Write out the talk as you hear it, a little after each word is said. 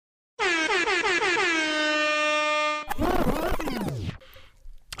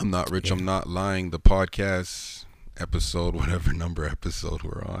I'm not rich. Yeah. I'm not lying. The podcast episode, whatever number episode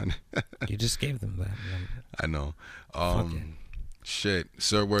we're on. You just gave them that number. I know. Fuck it. Shit,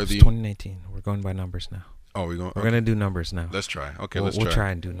 Sir It's Worthy. 2019. We're going by numbers now. Oh, we're going. We're gonna do numbers now. Let's try. Okay, we'll, let's we'll try.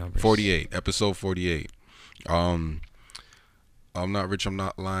 try and do numbers. 48, episode 48. I'm not rich, I'm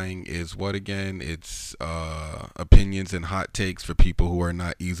not lying is what again? It's opinions and hot takes for people who are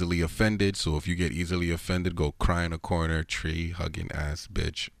not easily offended. So if you get easily offended, go cry in a corner, tree hugging ass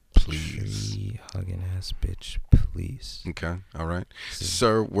bitch, please. Tree hugging ass bitch, please. Okay, all right. See.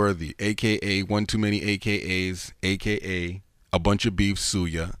 Sir Worthy, aka one too many AKAs, aka a bunch of beef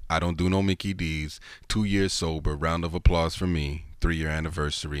suya. I don't do no Mickey D's. 2 years sober. Round of applause for me. 3-year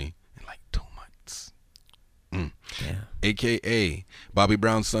anniversary in like 2 months. Yeah. AKA Bobby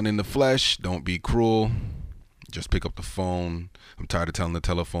Brown's son in the flesh. Don't be cruel. Just pick up the phone. I'm tired of telling the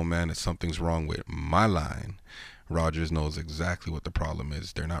telephone man that something's wrong with my line. Rogers knows exactly what the problem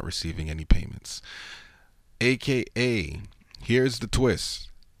is. They're not receiving any payments. AKA, here's the twist.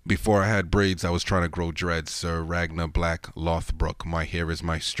 Before I had braids, I was trying to grow dreads. Sir Ragnar Black Lothbrok. My hair is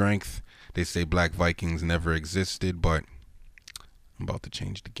my strength. They say black Vikings never existed, but I'm about to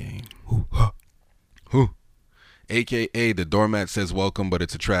change the game. Who? AKA, the doormat says welcome, but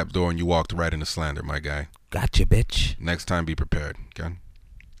it's a trap door and you walked right into slander, my guy. Gotcha, bitch. Next time, be prepared, okay?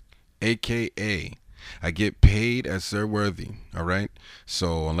 AKA, I get paid as Sir Worthy, all right?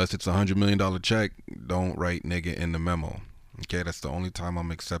 So unless it's $100 million check, don't write nigga in the memo. Okay, that's the only time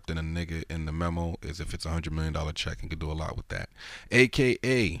I'm accepting a nigga in the memo is if it's $100 million check and can do a lot with that.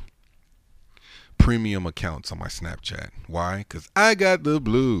 AKA, premium accounts on my Snapchat. Why? Because I got the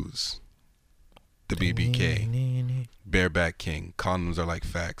blues. The BBK. Bareback King. Condoms are like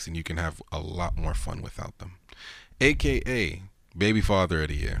facts and you can have a lot more fun without them. AKA, baby father of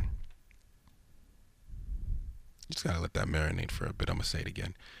the year. Just gotta let that marinate for a bit. I'm gonna say it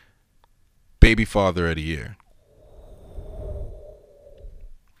again. Baby father of the year.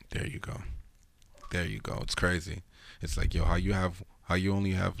 There you go. There you go. It's crazy. It's like, yo, how you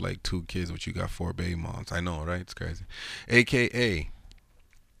only have like 2 kids, but you got 4 baby moms. I know, right? It's crazy. AKA,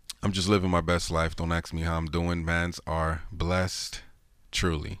 I'm just living my best life. Don't ask me how I'm doing. Mans are blessed.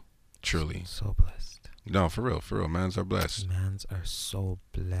 Truly. So blessed. No, for real. Mans are blessed. Mans are so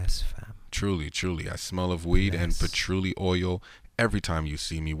blessed, fam. Truly. I smell of weed and patchouli oil every time you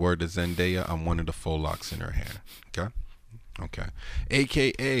see me. Word to Zendaya, I'm one of the faux locks in her hair. Okay.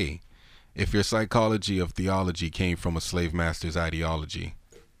 AKA, if your psychology of theology came from a slave master's ideology,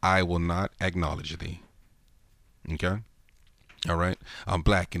 I will not acknowledge thee. Okay? All right? I'm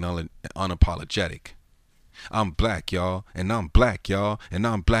black and unapologetic. I'm black, y'all, and I'm black, y'all, and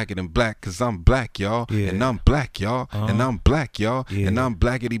I'm blacker than black, cause I'm black, y'all, and I'm black, y'all, and I'm black, y'all, and I'm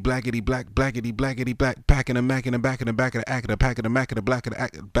blackity black, back in the mac in the back of the back of the act of the pack of the mac of the black of the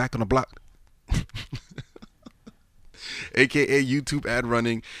act, back on the block. AKA YouTube ad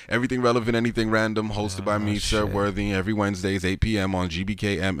running, everything relevant, anything random, hosted by me, Sir Worthy, every Wednesdays, 8 p.m. on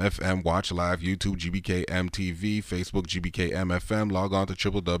GBKM FM. Watch live, YouTube, GBKM TV, Facebook, GBKM FM. Log on to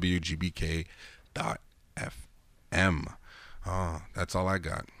www.gbk.fm. That's all I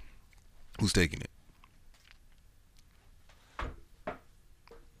got. Who's taking it?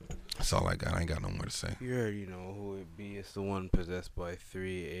 That's all I got. I ain't got no more to say. You already know who it be. It's the one possessed by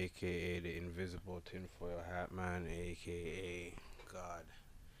 3, aka the invisible tinfoil hat man, aka God.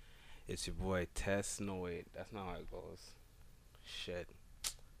 It's your boy Tess. No, wait, that's not how it goes. Shit.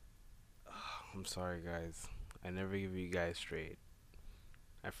 I'm sorry, guys. I never give you guys straight.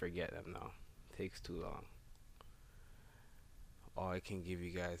 I forget them now. Takes too long. All I can give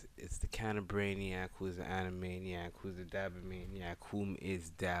you guys is the kind of brainiac who's the animaniac, who's the dabomaniac, whom is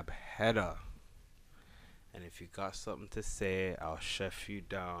Dab Header. And if you got something to say, I'll chef you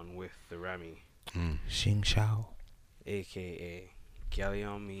down with the Remy. Xing Shao. AKA Galley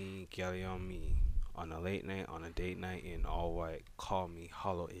on me. On a late night, on a date night in all white, call me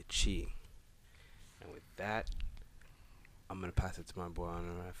Hollow Itchy. And with that, I'm going to pass it to my boy on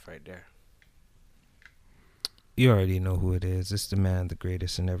the left right there. You already know who it is. It's the man, the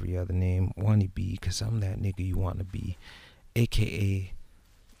greatest in every other name. Wanna be, cause I'm that nigga you wanna be. AKA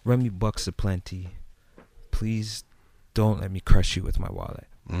Remy Bucks aplenty. Please don't let me crush you with my wallet.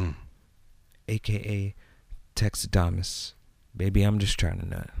 AKA Texadamus. Baby, I'm just trying to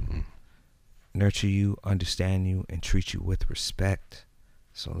nut. Nurture you, understand you, and treat you with respect.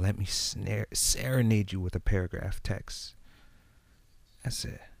 So let me serenade you with a paragraph text. That's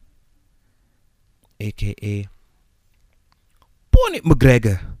it. AKA Bonnet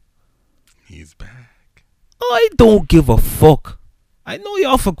McGregor. He's back. I don't give a fuck. I know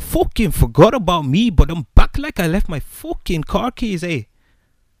y'all fucking forgot about me, but I'm back like I left my fucking car keys, eh?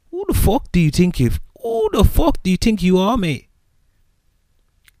 Who the fuck do you think you are, mate?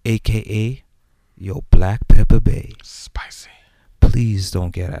 AKA, yo, Black Pepper Bay. Spicy. Please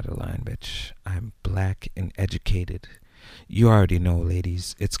don't get out of line, bitch. I'm black and educated. You already know,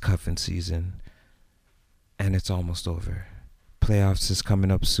 ladies, it's cuffing season. And it's almost over. Playoffs is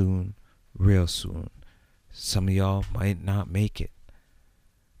coming up soon. Real soon. Some of y'all might not make it.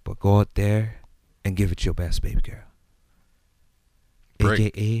 But go out there and give it your best, baby girl. Break.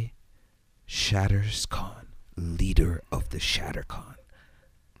 AKA Shatters Khan, leader of the ShatterCon.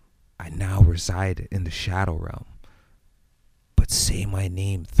 I now reside in the shadow realm. But say my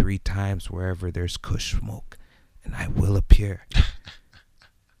name 3 times wherever there's kush smoke, and I will appear.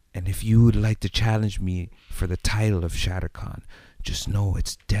 And if you would like to challenge me for the title of ShatterCon, just know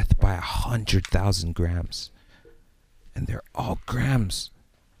it's death by 100,000 grams. And they're all grams.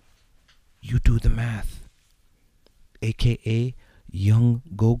 You do the math. AKA Young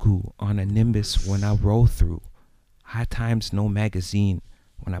Goku on a Nimbus when I roll through. High Times No Magazine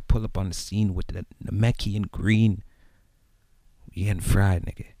when I pull up on the scene with the Namekian green. We getting fried,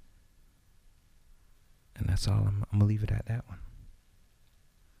 nigga. And that's all. I'm going to leave it at that one.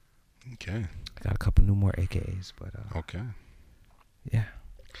 Okay. I got a couple new more AKAs, but Okay. yeah.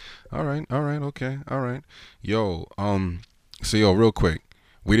 All right. Okay. All right. Yo, so yo, real quick.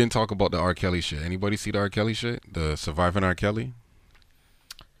 We didn't talk about the R. Kelly shit. Anybody see the R. Kelly shit? The Surviving R. Kelly?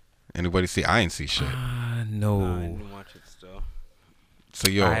 Anybody see? I ain't see shit. No. I didn't watch it still. So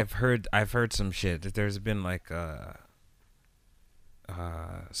yo, I've heard some shit. There's been like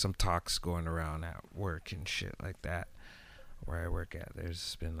some talks going around at work and shit like that. Where I work at,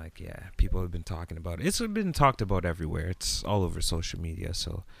 there's been like, yeah, people have been talking about it. It's been talked about everywhere. It's all over social media,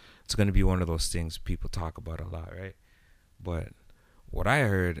 so it's gonna be one of those things people talk about a lot, right? But what I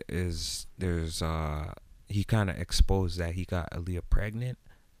heard is there's he kind of exposed that he got Aaliyah pregnant.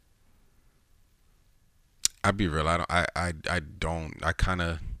 I'll be real. I kind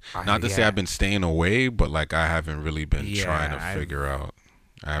of, not to say I've been staying away, but like I haven't really been trying to figure out.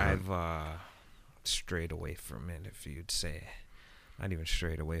 I've strayed away from it, if you'd say. Not even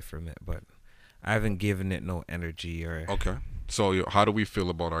strayed away from it, but I haven't given it no energy or. Okay. So how do we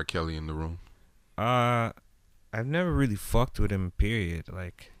feel about R. Kelly in the room? I've never really fucked with him, period.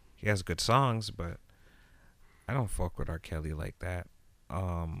 Like, he has good songs, but I don't fuck with R. Kelly like that.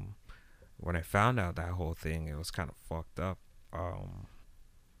 When I found out that whole thing, it was kind of fucked up.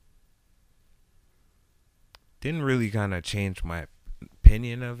 Didn't really kind of change my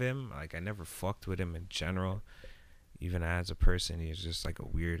opinion of him. Like, I never fucked with him in general. Even as a person, he's just like a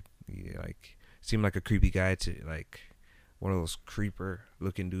weird, like, seemed like a creepy guy to, like, one of those creeper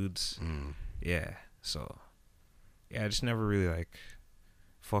looking dudes. Yeah, so, yeah, I just never really, like,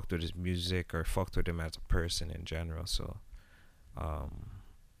 fucked with his music or fucked with him as a person in general. So,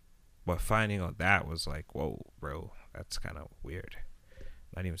 but finding out that was like, whoa, bro, that's kind of weird.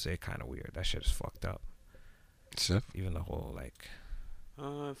 Not even say kind of weird. That shit is fucked up. Seth? Even the whole, like,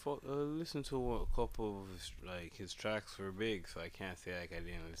 I listened to a couple of his tracks were big, so I can't say like I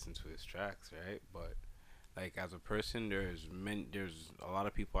didn't listen to his tracks, right? But like as a person, there's a lot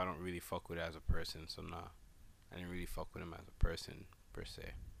of people I don't really fuck with as a person, so nah, I didn't really fuck with him as a person per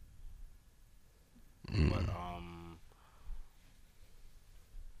se. But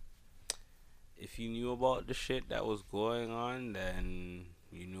if you knew about the shit that was going on, then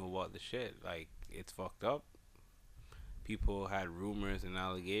you knew about the shit. Like, it's fucked up. People had rumors and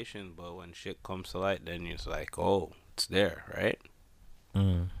allegations, but when shit comes to light, then it's like, oh, it's there, right?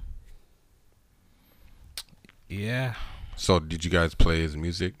 Yeah. So did you guys play his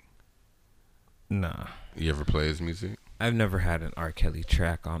music? Nah. You ever play his music? I've never had an R. Kelly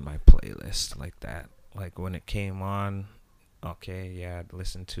track on my playlist like that. Like, when it came on, okay, yeah, I'd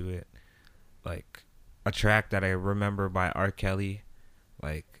listen to it. Like, a track that I remember by R. Kelly,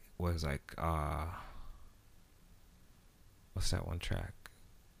 like, was like, what's that one track?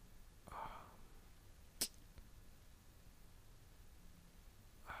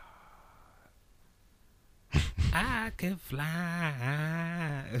 I can fly.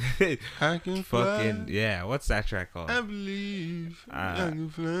 I can fly. Fucking yeah. What's that track called? I believe I can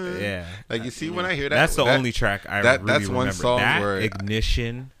fly. Yeah. Like, you see, when I hear that, That's the only track I really that's remember. one song that, where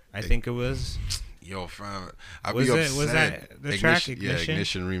Ignition, I think it was. Yo, fam, I'd Was be it- upset. was that the track, Ignition? Yeah,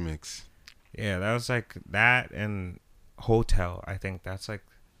 Ignition remix. Yeah, that was like that and Hotel. I think that's like,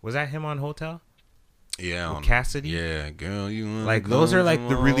 was that him on Hotel? Yeah, With Cassidy? Yeah, girl, you wanna Like, those are like come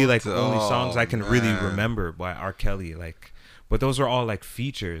the really like to- only songs I can really man. remember by R. Kelly. Like, but those were all like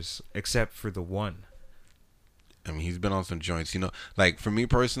features except for the one. I mean, he's been on some joints. You know, like for me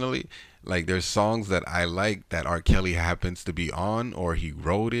personally, like there's songs that I like that R. Kelly happens to be on, or he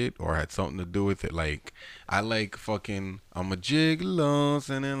wrote it, or had something to do with it. Like I like fucking I'm a gigolo,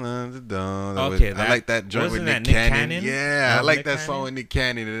 sending lines of dawn. Okay, I like that joint with wasn't Nick that Nick Cannon. Cannon? Yeah, I Oh, like Nick that song Cannon? with Nick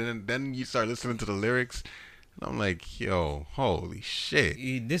Cannon, and then you start listening to the lyrics, and I'm like, yo, holy shit.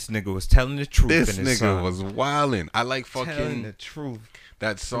 This nigga was telling the truth This in his nigga song. was wildin'. I like telling the fucking truth.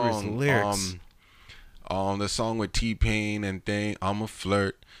 that through his song. lyrics. The song with T-Pain and thing. I'm a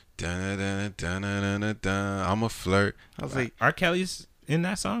flirt. Dun-dun-dun-dun-dun-dun-dun. I'm a flirt. I was like, R. Kelly's in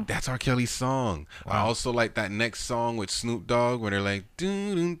that song? that's R. Kelly's song. I Wow. also like that next song with Snoop Dogg where they're like,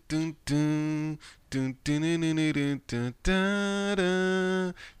 dun dun dun dun dun dun dun dun dun dun dun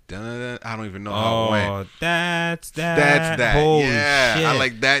dun. I don't even know how it went. Oh, that's that. That's that. Holy yeah, shit. I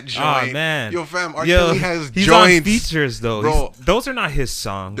like that joint. Oh, man. Yo, fam, R. Yo, Kelly has he's joints. on features, though. Bro. Those are not his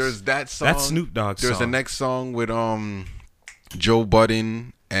songs. There's that song. That's Snoop Dogg's There's song. the next song with Joe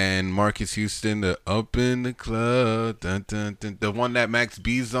Budden and Marcus Houston, the Up in the Club. Dun, dun, dun. The one that Max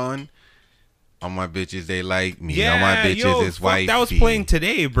B's on. All my bitches, they like me. All my bitches yo, is fuck, wifey. that was playing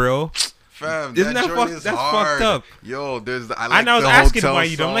today, bro. Fam, Isn't that that joint fuck- is that's hard. fucked up. Yo, there's the, I I like know I was the asking Hotel why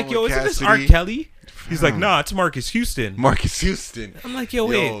you don't. I'm song like, yo, with isn't this R. Cassidy. Kelly? He's like, Fam. nah, it's Marcus Houston. Marcus Houston. I'm like, yo,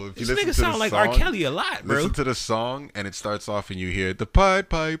 wait, Yo, if you this listen nigga to the sound like R. song, Kelly a lot, bro. Listen to the song and it starts off and you hear the Pied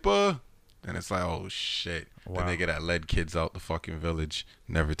Piper. And it's like, oh shit. Wow. Then they get that led kids out the fucking village,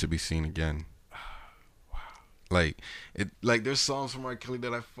 never to be seen again. Like there's songs from R. Kelly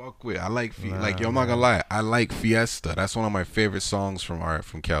that I fuck with. I like like yo, I'm not gonna lie. I like Fiesta. That's one of my favorite songs from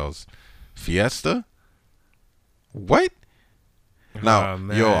Kells. Fiesta? What? Now,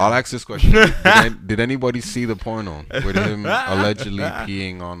 man. yo, I'll ask this question. Did anybody see the porno with him allegedly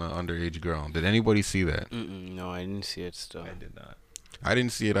peeing on an underage girl? Did anybody see that? No, I didn't see it still. I did not. I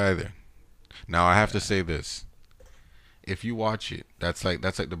didn't see it either. Now I have to say this: if you watch it, that's like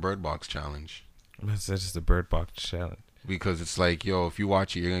the Bird Box challenge, That's just the Bird Box challenge. because it's like, yo, if you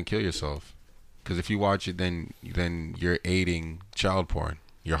watch it, you're gonna kill yourself. Because if you watch it, then you're aiding child porn.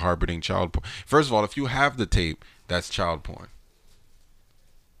 You're harboring child porn. First of all, if you have the tape, that's child porn.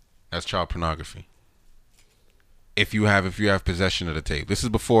 That's child pornography. If you have possession of the tape, this is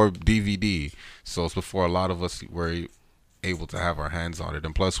before DVD, so it's before a lot of us were able to have our hands on it,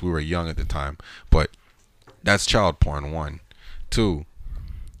 and plus we were young at the time. But that's child porn. 1, 2.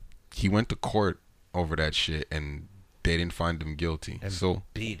 He went to court over that shit, and they didn't find him guilty. And So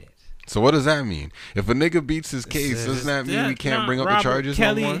beat it. what does that mean? If a nigga beats his case, doesn't that mean we can't bring up the charges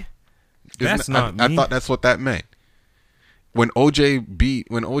Kelly, no more? That's not I me. thought that's what that meant. When OJ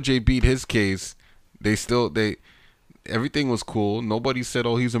beat his case, everything was cool. Nobody said,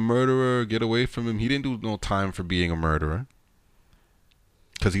 "Oh, he's a murderer. Get away from him." He didn't do no time for being a murderer,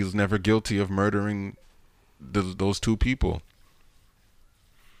 because he was never guilty of murdering those two people.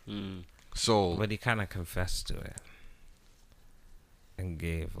 So, But he kind of confessed to it. And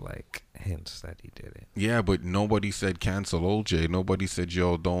gave, like, hints that he did it. yeah, but nobody said cancel OJ. Nobody said,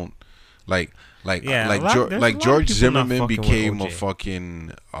 yo, don't. Like Yeah, there's a lot George of people not Zimmerman fucking with became a OJ.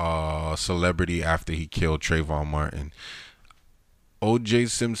 fucking celebrity after he killed Trayvon Martin. O.J.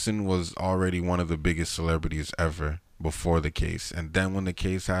 Simpson was already one of the biggest celebrities ever before the case, and then when the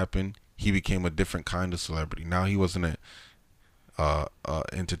case happened, he became a different kind of celebrity. Now he wasn't he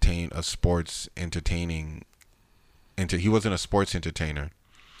wasn't a sports entertainer.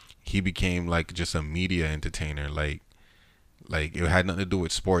 He became like just a media entertainer. Like it had nothing to do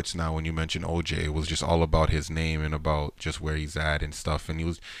with sports. Now when you mention OJ, it was just all about his name and about just where he's at and stuff. And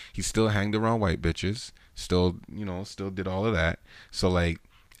he still hanged around white bitches, still did all of that. So like,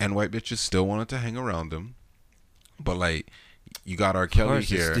 and white bitches still wanted to hang around him. But like, you got R. Kelly It's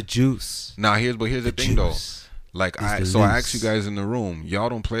here. the juice. Now here's the thing though. Juice. Like Is I the asked you loose. guys in the room, y'all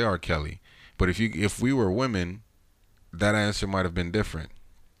don't play R. Kelly. But if we were women, that answer might have been different.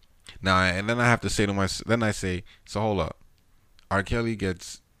 Now, and then I have to say so hold up. R. Kelly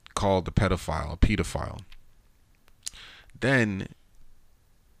gets called a pedophile. Then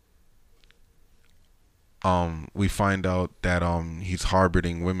we find out that he's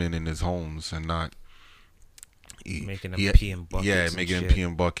harboring women in his homes and not Making them pee in buckets. yeah, and making them shit. pee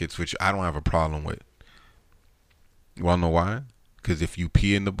in buckets, which I don't have a problem with. You wanna know why? Because if you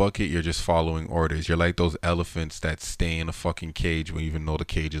pee in the bucket, you're just following orders. You're like those elephants that stay in a fucking cage when even though the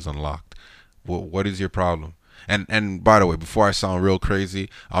cage is unlocked. What is your problem? And by the way, before I sound real crazy,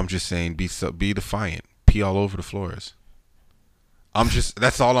 I'm just saying be defiant. Pee all over the floors.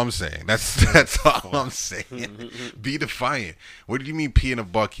 That's all I'm saying. That's all I'm saying. Be defiant. What do you mean pee in a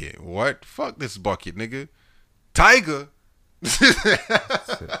bucket? What? Fuck this bucket, nigga. Tiger.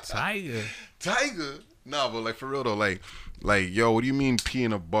 Tiger. Tiger. No, but like for real though, yo, what do you mean pee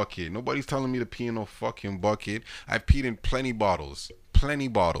in a bucket? Nobody's telling me to pee in no fucking bucket. I've peed in plenty bottles.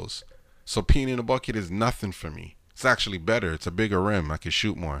 So peeing in a bucket is nothing for me. It's actually better. It's a bigger rim. I can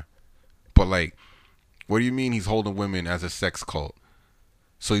shoot more. But like, what do you mean he's holding women as a sex cult?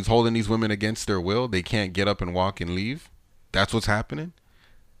 So he's holding these women against their will? They can't get up and walk and leave? That's what's happening?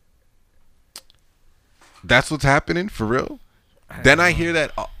 That's what's happening for real? Then I hear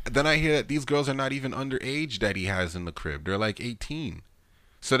that these girls are not even underage that he has in the crib. They're like 18.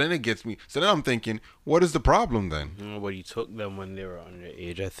 So then it gets me. So then I'm thinking, what is the problem then? But he took them when they were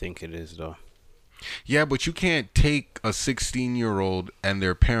underage. I think it is though. Yeah, but you can't take a 16-year-old and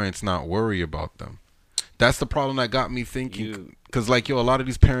their parents not worry about them. That's the problem that got me thinking. Because like, yo, a lot of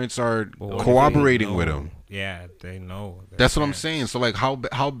these parents are cooperating with them. Yeah, they know. That's what I'm saying. So like, how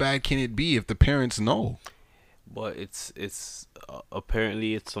bad can it be if the parents know? But it's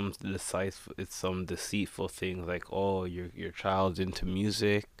apparently it's some deceitful things like, oh, your child's into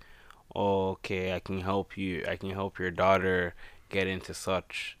music. Oh, okay, I can help you. I can help your daughter get into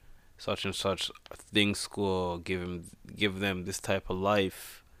such and such thing school. Give them this type of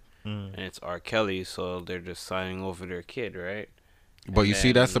life, and it's R. Kelly, so they're just signing over their kid, right? But you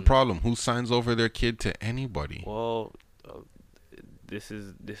see, that's the problem. Who signs over their kid to anybody? Well, this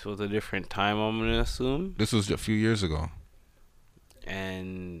was a different time, I'm gonna assume. This was a few years ago.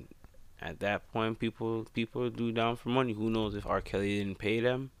 And at that point, people do down for money. Who knows if R. Kelly didn't pay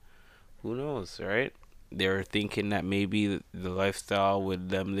them? Who knows, right? They're thinking that maybe the lifestyle with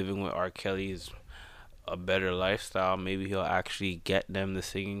them living with R. Kelly is a better lifestyle. Maybe he'll actually get them the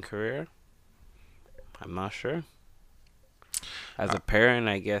singing career. I'm not sure. As a parent,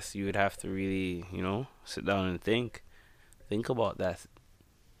 I guess you would have to really, sit down and think about that.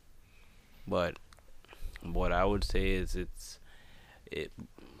 But what I would say is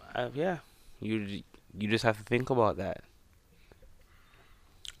you just have to think about that.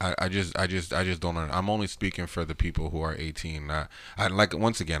 I just don't know. I'm only speaking for the people who are 18. I like,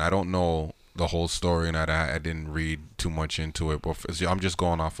 once again, I don't know the whole story, and I didn't read too much into it, but I'm just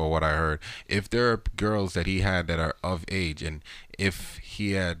going off of what I heard. If there are girls that he had that are of age, and if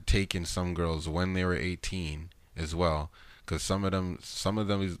he had taken some girls when they were 18 as well, because some of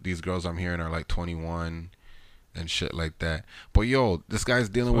them these girls I'm hearing are like 21 and shit like that. But yo, this guy's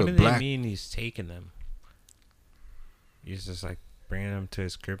dealing with black. What do they mean he's taking them? He's just like bringing them to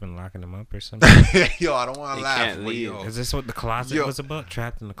his crib and locking them up or something? Yo, I don't want to laugh. But yo, is this what the closet was about?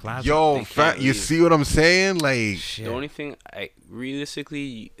 Trapped in the closet? Yo, you see what I'm saying? Like, shit. The only thing I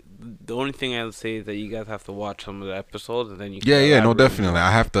would say is that you guys have to watch some of the episodes and then you can no, definitely.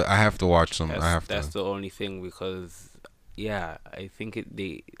 I have to watch some. That's the only thing, because I think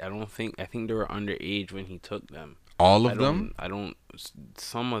I think they were underage when he took them. All of them?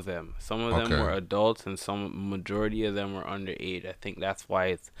 Some of them. Some of them were adults, and majority of them were underage. I think that's why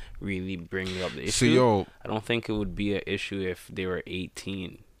it's really bringing up the issue. So, yo, I don't think it would be an issue if they were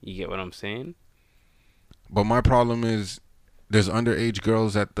 18. You get what I'm saying? But my problem is, there's underage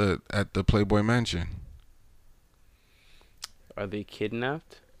girls at the Playboy Mansion. Are they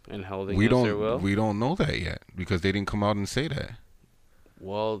kidnapped and held against their will? We don't know that yet, because they didn't come out and say that.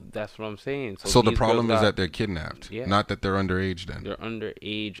 Well, that's what I'm saying. So the problem is that they're kidnapped, not that they're underage. Then they're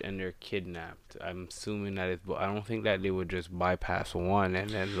underage and they're kidnapped. I'm assuming that but I don't think that they would just bypass one and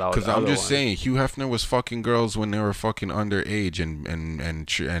then allow. Because I'm just saying, Hugh Hefner was fucking girls when they were fucking underage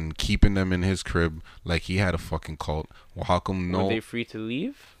and keeping them in his crib like he had a fucking cult. Well, how come no? Were they free to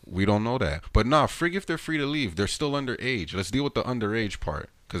leave? We don't know that. But frig if they're free to leave. They're still underage. Let's deal with the underage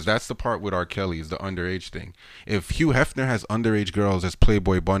part. Because that's the part with R. Kelly, is the underage thing. If Hugh Hefner has underage girls as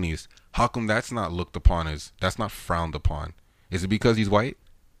Playboy bunnies, how come that's not looked upon that's not frowned upon? Is it because he's white?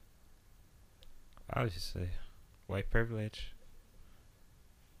 I would just say white privilege.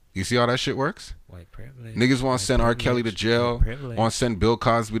 You see how that shit works? White privilege. Niggas want to send R. Kelly to jail, want to send Bill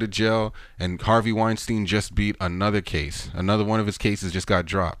Cosby to jail, and Harvey Weinstein just beat another case. Another one of his cases just got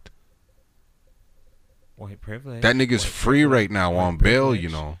dropped. White privilege. That nigga's free right now on bail,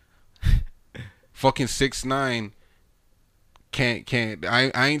 Fucking 6ix9ine can't.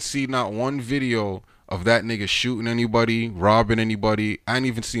 I ain't seen not one video of that nigga shooting anybody, robbing anybody. I ain't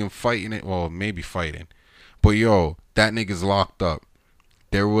even see him fighting it. Well, maybe fighting, but yo, that nigga's locked up.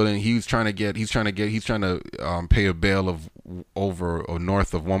 They're willing. He's trying to pay a bail of over or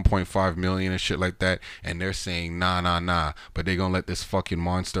north of 1.5 million and shit like that. And they're saying nah. But they gonna let this fucking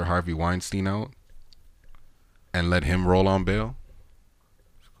monster Harvey Weinstein out and let him roll on bail?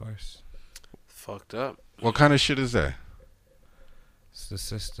 Of course. Fucked up. What kind of shit is that? It's the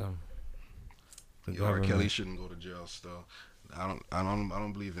system. R. Kelly shouldn't go to jail still. I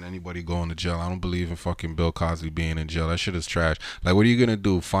don't believe in anybody going to jail. I don't believe in fucking Bill Cosby being in jail. That shit is trash. Like, what are you gonna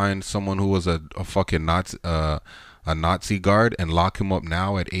do? Find someone who was a fucking a Nazi guard and lock him up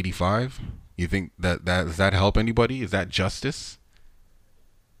now at 85? You think that does that help anybody? Is that justice?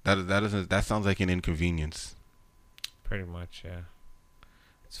 That sounds like an inconvenience. Pretty much, yeah.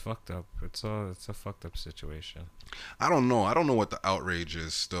 It's fucked up. It's a fucked up situation. I don't know. I don't know what the outrage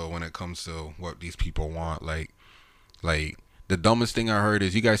is still when it comes to what these people want. Like the dumbest thing I heard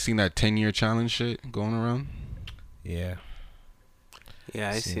is, you guys seen that 10-year challenge shit going around? Yeah. Yeah,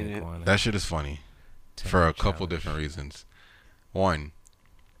 I seen it. That shit is funny for a couple different reasons. One,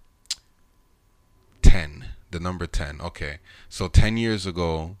 10, the number 10. Okay, so 10 years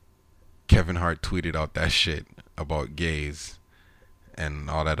ago, Kevin Hart tweeted out that shit about gays and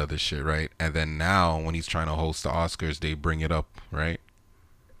all that other shit, right? And then now, when he's trying to host the Oscars, they bring it up, right?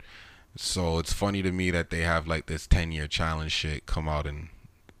 So it's funny to me that they have like this 10-year challenge shit come out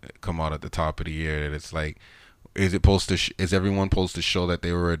at the top of the year. That it's like, is it supposed to? Is everyone supposed to show that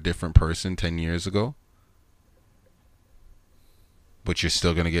they were a different person 10 years ago? But you're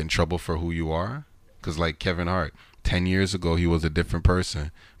still gonna get in trouble for who you are? Because like Kevin Hart, 10 years ago he was a different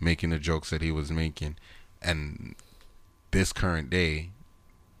person, making the jokes that he was making, and this current day,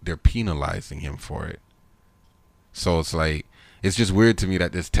 they're penalizing him for it. So it's like, it's just weird to me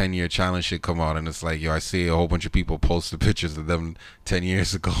that this 10-year challenge should come out, and it's like, yo, I see a whole bunch of people post the pictures of them 10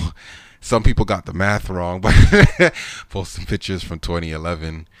 years ago. Some people got the math wrong, but posting pictures from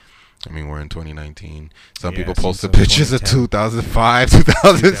 2011. I mean, we're in 2019. Some people posted pictures of 2005,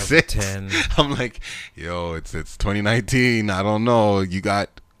 2006. 2010. I'm like, yo, it's 2019. I don't know. You got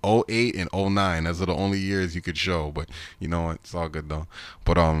 08 and 09. Those are the only years you could show. But you know, it's all good though.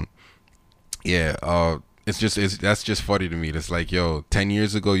 But yeah. That's just funny to me. It's like, yo, 10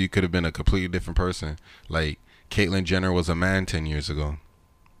 years ago you could have been a completely different person. Like Caitlyn Jenner was a man 10 years ago.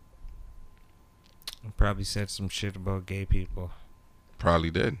 Probably said some shit about gay people. Probably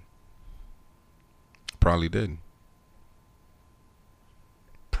did.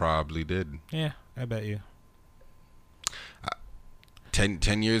 Yeah, I bet you.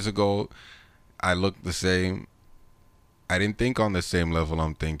 10 years ago, I looked the same. I didn't think on the same level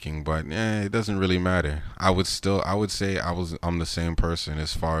I'm thinking, but it doesn't really matter. I would say I'm the same person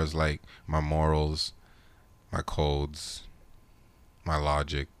as far as like my morals, my codes, my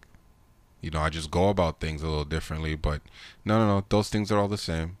logic. You know, I just go about things a little differently, but no, those things are all the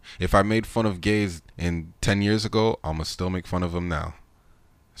same. If I made fun of gays 10 years ago, I'ma still make fun of them now.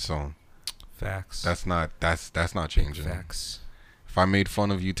 So, facts. That's not changing. Big facts. If I made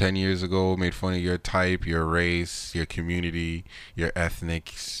fun of you 10 years ago, made fun of your type, your race, your community, your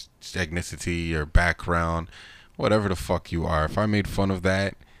ethnicity, your background, whatever the fuck you are, if I made fun of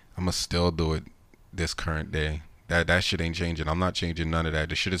that, I'ma still do it this current day. That shit ain't changing. I'm not changing none of that.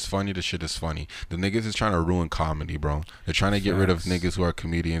 The shit is funny. The shit is funny. The niggas is trying to ruin comedy, bro. They're trying to get rid of niggas who are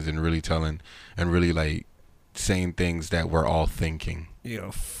comedians and really telling and really like saying things that we're all thinking.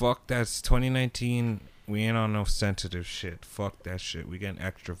 Yo, fuck that's 2019. We ain't on no sensitive shit. Fuck that shit. We getting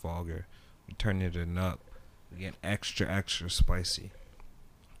extra vulgar. We turning it up. We getting extra spicy.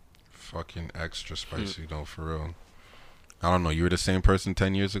 Fucking extra spicy, though, for real. I don't know. You were the same person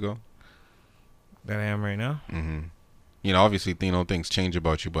 10 years ago? That I am right now? Mm-hmm. You know, obviously, things change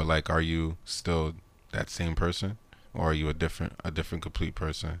about you, but like, are you still that same person? Or are you a different complete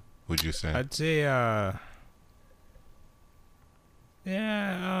person, would you say? I'd say, I'm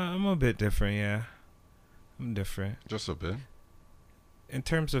a bit different, yeah. I'm different. Just a bit. In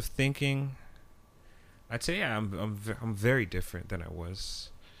terms of thinking, I'd say I'm very different than I was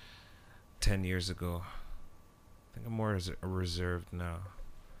 10 years ago. I think I'm more reserved now.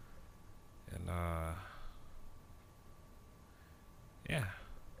 And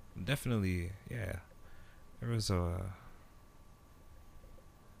definitely, yeah. There was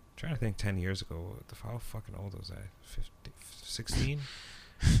trying to think 10 years ago, how fucking old was I? 15, 16?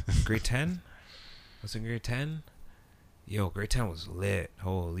 Grade 10? Was in grade 10? Yo, grade 10 was lit.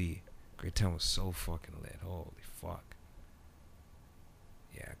 Holy. Grade 10 was so fucking lit. Holy fuck.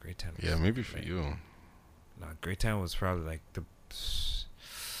 Yeah, grade 10 was maybe lit. for you. Nah, grade 10 was probably like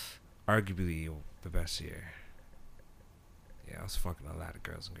arguably the best year. Yeah, I was fucking a lot of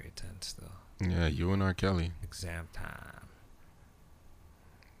girls in grade 10 still. Yeah, you and R. Kelly. Exam time.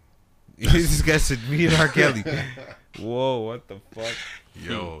 This guy said me and R. Kelly. Whoa, what the fuck?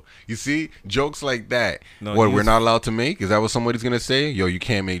 Yo, you see, jokes like that. No, what, we're not allowed to make? Is that what somebody's gonna say? Yo, you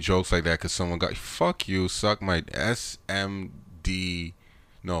can't make jokes like that because someone got. Fuck you, suck my SMD.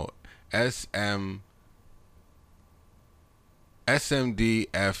 No,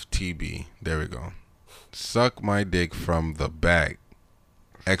 SMDFTB. There we go. Suck my dick from the back.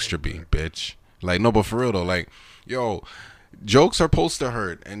 Extra B, bitch. Like, no, but for real though, like, yo, jokes are supposed to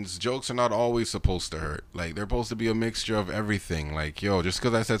hurt, and jokes are not always supposed to hurt. Like, they're supposed to be a mixture of everything. Like, yo, just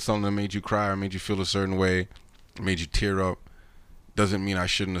because I said something that made you cry or made you feel a certain way, made you tear up, doesn't mean I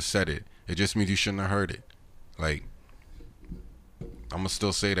shouldn't have said it. It just means you shouldn't have heard it. Like, I'm gonna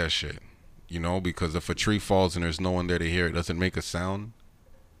still say that shit, you know, because if a tree falls and there's no one there to hear it, does it make a sound?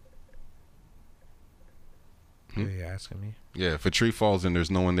 Are you asking me? Yeah, if a tree falls and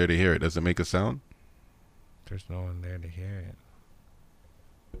there's no one there to hear it, does it make a sound? There's no one there to hear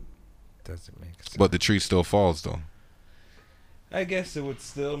it. Doesn't make sense. But the tree still falls though. I guess it would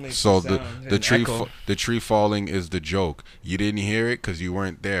still make So the the tree falling is the joke. You didn't hear it because you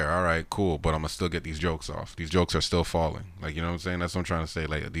weren't there. All right, cool. But I'm gonna still get these jokes off. These jokes are still falling. Like, you know what I'm saying? That's what I'm trying to say.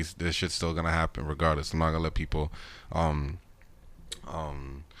 Like, this shit's still gonna happen regardless. I'm not gonna let people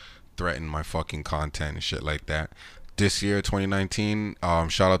threaten my fucking content and shit like that. This year, 2019,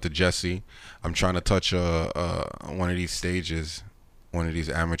 shout out to Jesse. I'm trying to touch one of these stages, one of these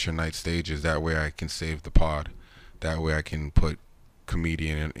amateur night stages. That way I can save the pod. That way I can put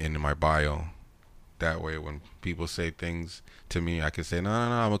comedian in my bio. That way when people say things to me, I can say, no,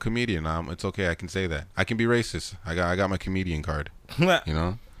 I'm a comedian. It's okay. I can say that. I can be racist. I got my comedian card. You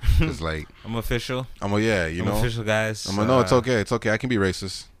know? It's like, I'm official. yeah, you I'm know? official, guys. No, it's okay. It's okay. I can be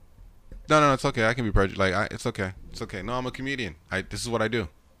racist. No, it's okay. I can be prejudiced. Like, it's okay. It's okay. No, I'm a comedian. This is what I do.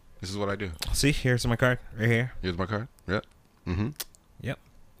 This is what I do. See, here's my card right here. Here's my card. Yep. Mm-hmm. Yep.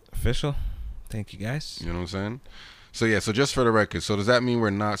 Official. Thank you, guys. You know what I'm saying? So yeah, so just for the record, so does that mean we're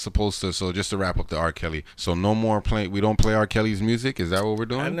not supposed to? So just to wrap up the R. Kelly, so no more we don't play R. Kelly's music. Is that what we're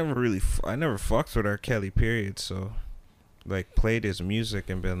doing? I never fucked with R. Kelly, period. So, like, played his music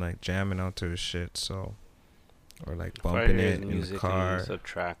and been like jamming out to his shit. So, or like bumping it in the car. It's a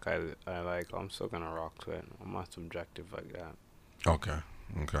track I like. I'm still gonna rock to it. I'm not subjective like that. Okay.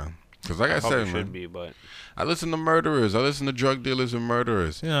 Because like I said, man, should be, but I listen to murderers. I listen to drug dealers and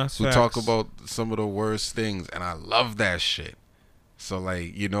murderers who talk about some of the worst things, and I love that shit. So,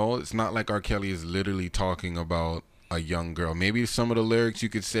 like, you know, it's not like R. Kelly is literally talking about a young girl. Maybe some of the lyrics you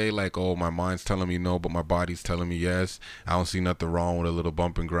could say, like, oh, my mind's telling me no, but my body's telling me yes. I don't see nothing wrong with a little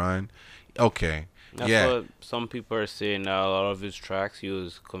bump and grind. Okay. That's what some people are saying now. A lot of his tracks, he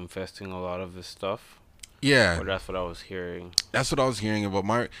was confessing a lot of his stuff. Yeah, or that's what I was hearing. That's what I was hearing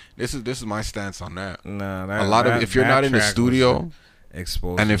about. This is my stance on that. Nah, a lot of if you're not in the studio,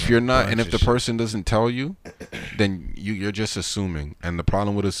 and if you're not, and if the person doesn't tell you, then you're just assuming. And the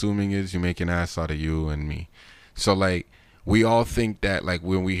problem with assuming is you make an ass out of you and me. So like we all think that like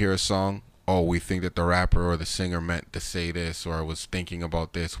when we hear a song, oh, we think that the rapper or the singer meant to say this or was thinking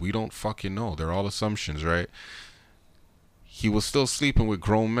about this. We don't fucking know. They're all assumptions, right? He was still sleeping with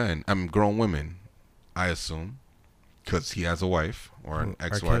grown women. I assume, because he has a wife or an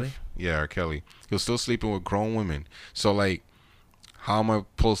ex-wife. Yeah, R. Kelly. He was still sleeping with grown women. So, like, how am I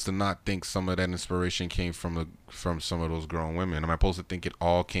supposed to not think some of that inspiration came from some of those grown women? Am I supposed to think it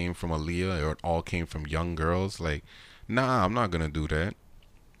all came from Aaliyah or it all came from young girls? Like, nah, I'm not gonna do that.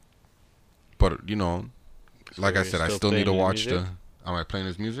 But you know, so like I said, I still need to watch the. Am I playing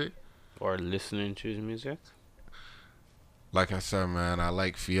his music? Or listening to his music? Like I said, man, I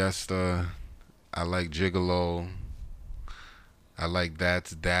like Fiesta. I like Gigolo. I like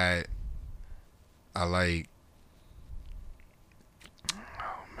That's That. I like.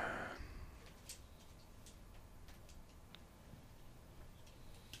 Oh man.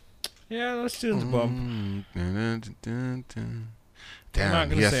 Yeah, those tunes bump.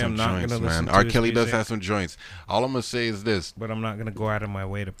 Damn, he has some joints, man. R. Kelly does have some joints. All I'm gonna say is this. But I'm not gonna go out of my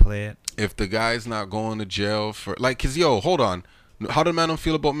way to play it. If the guy's not going to jail for like, cause yo, hold on. How did man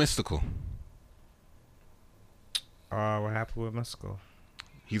feel about Mystical? What happened with Mystical?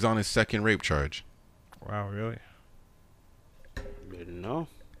 He's on his second rape charge. Wow, really? Didn't know.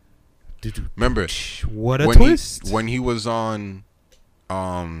 Remember, what a twist! When he was on,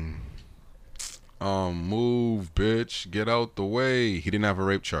 move, bitch, get out the way. He didn't have a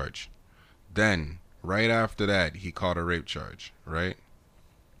rape charge. Then, right after that, he caught a rape charge. Right.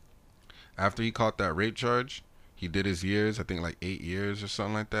 After he caught that rape charge, he did his years, I think like 8 years or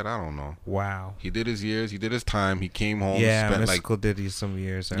something like that. I don't know. Wow. He did his years. He did his time. He came home. Yeah, Mystical did some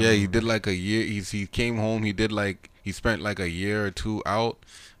years. He did like a year. He came home. He spent like a year or two out.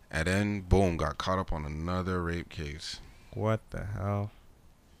 And then, boom, got caught up on another rape case. What the hell?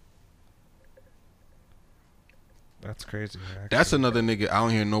 That's crazy. Actually. That's another nigga I don't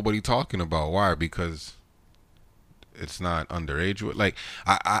hear nobody talking about. Why? Because it's not underage. Like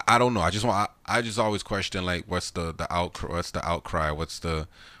I don't know. I just always question like what's the outcry? What's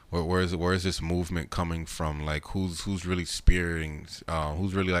Where is this movement coming from? Like, who's really spearing?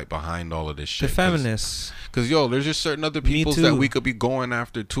 Who's really like behind all of this shit? The feminists. Cause yo, there's just certain other Me peoples too. that we could be going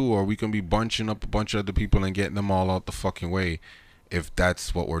after too, or we can be bunching up a bunch of other people and getting them all out the fucking way, if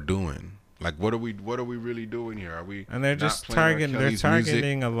that's what we're doing. Like, what are we really doing here? Are we? And they're not just playing R. targeting. They're Kelly's music?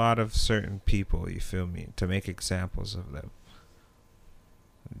 targeting a lot of certain people. You feel me? To make examples of them.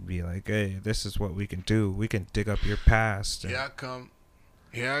 Be like, hey, this is what we can do. We can dig up your past. And, Here I come.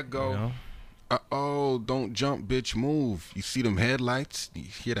 Here I go. you know? Oh, don't jump, bitch, move. You see them headlights? You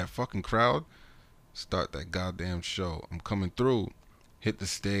hear that fucking crowd? Start that goddamn show. I'm coming through. Hit the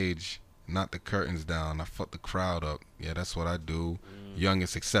stage. Knock the curtains down. I fuck the crowd up. Yeah, that's what I do. Young and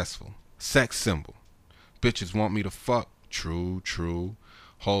successful. Sex symbol. Bitches want me to fuck. True.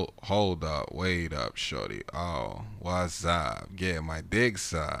 Hold up. Wait up, shorty. Oh, what's up? Get my dick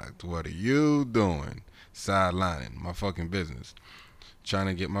sucked. What are you doing? Sidelining my fucking business. Trying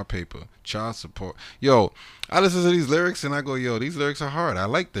to get my paper. Child support. Yo, I listen to these lyrics and I go, yo, these lyrics are hard. I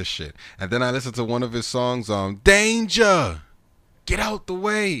like this shit. And then I listen to one of his songs, Danger. Get out the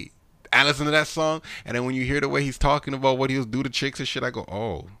way. I listen to that song, and then when you hear the way he's talking about what he'll do to chicks and shit, I go,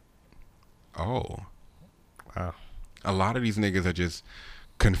 oh. Wow. A lot of these niggas are just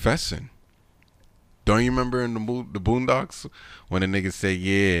confessing. Don't you remember in the Boondocks when the niggas say,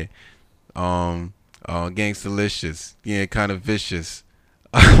 yeah, Gangstalicious, yeah, kind of vicious.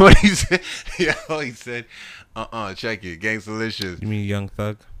 What he said? Yeah, he said, check it, Gangstalicious. You mean Young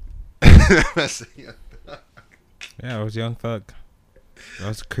Thug? I said, yeah. Yeah, it was Young Thug. That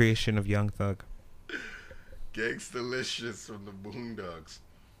was a creation of Young Thug. Gangstalicious from the Boondocks.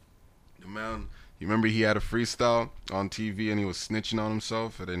 The man, you remember he had a freestyle on TV and he was snitching on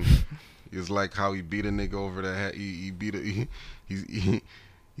himself, and then he was like how he beat a nigga over the head.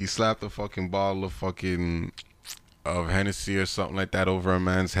 He slapped a fucking bottle of Hennessy or something like that over a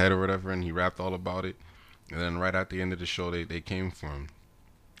man's head or whatever, and he rapped all about it. And then right at the end of the show, they came for him.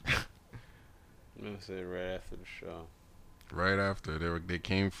 I'm gonna say right after the show. Right after they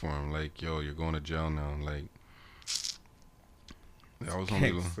came for him, like, yo, you're going to jail now. Like, I always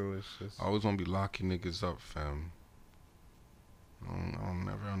want to be locking niggas up, fam. I'm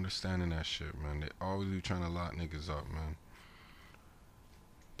never understanding that shit, man. They always be trying to lock niggas up, man.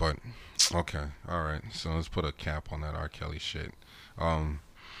 But okay, all right. So let's put a cap on that R. Kelly shit.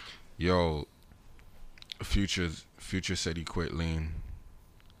 Yo, Future said he quit lean.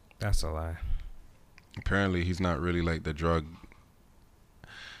 That's a lie. Apparently, he's not really like the drug.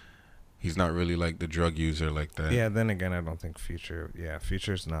 He's not really like the drug user like that. Yeah. Then again, I don't think Future. Yeah,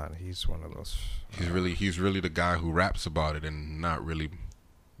 Future's not. He's one of those. He's really the guy who raps about it and not really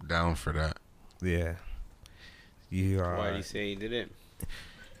down for that. Yeah. You are. Why did he say he didn't?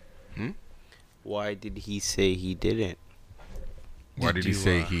 Hmm? Why did he say he didn't? Why did he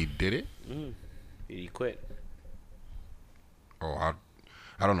say he did it? Did he quit? Oh,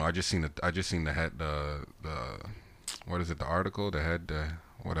 I don't know. I just seen the head, the what is it? The article, the head,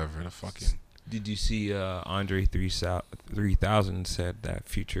 whatever the fucking. Did you see Andre 3000 said that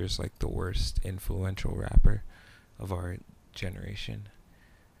Future is like the worst influential rapper of our generation?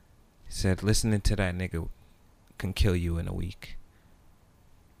 He said listening to that nigga can kill you in a week.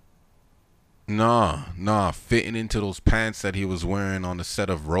 Nah. Fitting into those pants that he was wearing on the set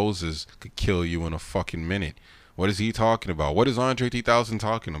of Roses could kill you in a fucking minute. What is he talking about? What is Andre 3000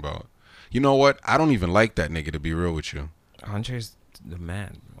 talking about? You know what? I don't even like that nigga, to be real with you. Andre's the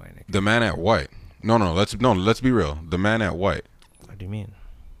man, my nigga. The man at what? No. Let's be real. The man at what? What do you mean?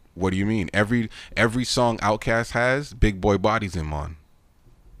 What do you mean? Every song Outkast has, Big Boy bodies him on.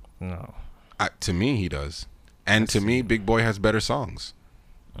 No. To me, he does. And to me, Big Boy has better songs.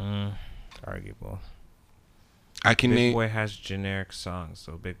 Arguable. I can Big name. Boy has generic songs,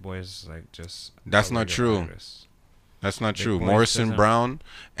 so Big Boy is like just. That's not true. Artist. That's not Big true. Boy Morrison doesn't- Brown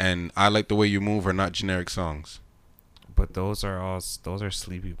and I Like the Way You Move are not generic songs. But those are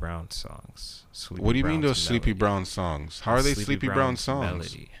Sleepy Brown songs. What do you mean Brown's those Sleepy melody. Brown songs? How are they Sleepy Brown Brown's songs?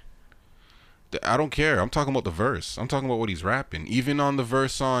 melody. I don't care. I'm talking about the verse. I'm talking about what he's rapping. Even on the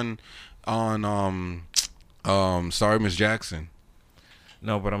verse on Sorry Miss Jackson.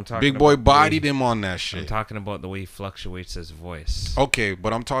 No, but I'm talking Big Boy about the way- bodied him on that I'm shit. talking about the way he fluctuates his voice. Okay,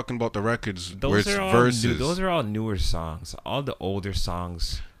 but I'm talking about the records where Those it's are all verses. those are all newer songs. All the older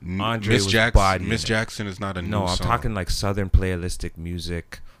songs, Andre Miss was Jackson. bodying Miss it. Jackson is not a new No, I'm song. talking like Southern playalistic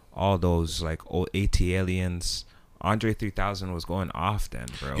music. All those like old AT Aliens. Andre 3000 was going off then,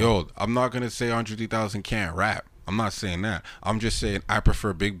 bro. Yo, I'm not gonna say Andre 3000 can't rap. I'm not saying that. I'm just saying I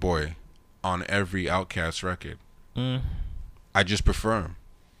prefer Big Boy on every Outkast record. I just prefer him.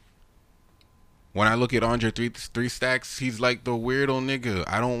 When I look at Andre three Stacks, he's like the weirdo nigga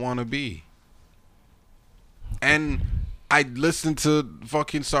I don't want to be. And I listened to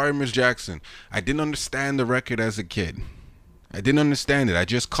fucking Sorry Miss Jackson. I didn't understand the record as a kid. I didn't understand it. I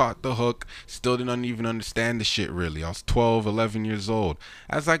just caught the hook. Still didn't even understand the shit really. I was 12, 11 years old.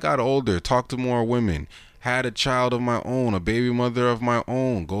 As I got older, talked to more women, had a child of my own, a baby mother of my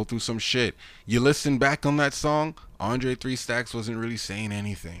own, go through some shit. You listen back on that song, Andre Three Stacks wasn't really saying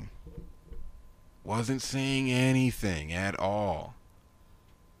anything. Wasn't saying anything at all.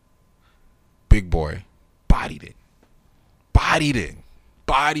 Big Boy bodied it. Bodied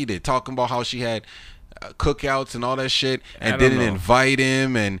it. Talking about how she had cookouts and all that shit and didn't invite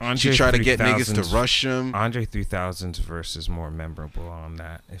him, and Andre she tried to get niggas to rush him. Andre 3000's verse is more memorable on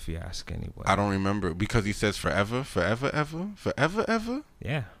that, if you ask anybody. I don't remember because he says forever, forever, ever, forever, ever.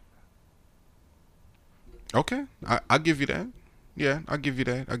 Yeah. Okay, I'll give you that. Yeah, I'll give you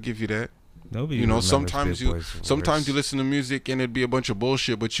that. Nobody, you know, remembers sometimes you listen to music and it'd be a bunch of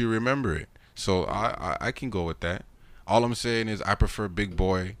bullshit, but you remember it. So I can go with that. All I'm saying is I prefer Big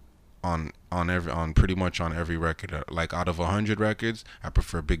Boy on pretty much on every record. Like out of 100 records, I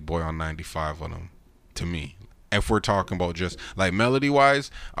prefer Big Boy on 95 of them. To me, if we're talking about just like melody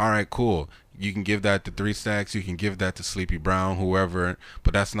wise, all right, cool. You can give that to Three Stacks, you can give that to Sleepy Brown, whoever,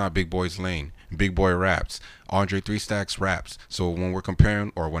 but that's not Big Boy's lane. Big Boy raps. Andre Three Stacks raps. So when we're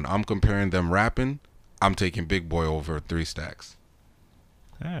comparing, or when I'm comparing them rapping, I'm taking Big Boy over Three Stacks.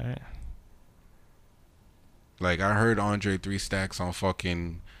 All right. Like I heard Andre Three Stacks on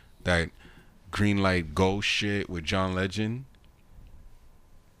fucking that Greenlight Ghost shit with John Legend.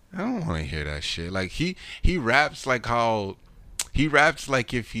 I don't want to hear that shit. Like he raps like how he raps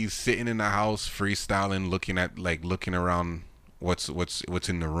like if he's sitting in the house freestyling, looking around what's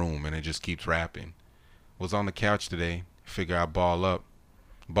in the room, and it just keeps rapping. Was on the couch today. Figure I ball up,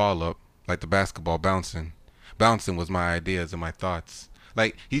 like the basketball bouncing. Bouncing was my ideas and my thoughts.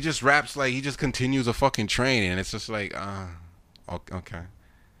 Like he just raps like he just continues a fucking train, and it's just like okay.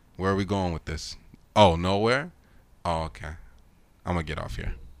 Where are we going with this? Oh, nowhere? Oh, okay. I'm gonna get off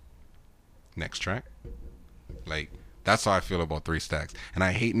here. Next track. Like, that's how I feel about Three Stacks. And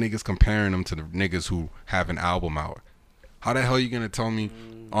I hate niggas comparing them to the niggas who have an album out. How the hell are you gonna tell me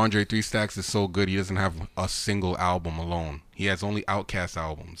Andre Three Stacks is so good he doesn't have a single album alone? He has only Outkast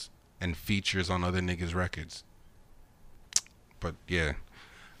albums and features on other niggas' records. But yeah,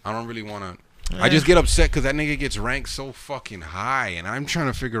 I don't really wanna. I just get upset because that nigga gets ranked so fucking high, and I'm trying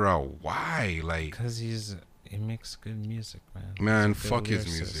to figure out why. Like, because he makes good music, man. Man, fuck his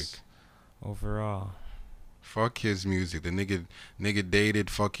music. Overall, fuck his music. The nigga dated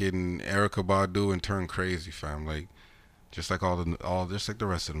fucking Erykah Badu and turned crazy, fam. Like, just like just like the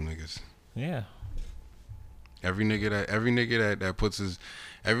rest of them niggas. Yeah. Every nigga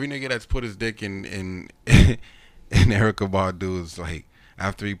that's put his dick in Erykah Badu is like,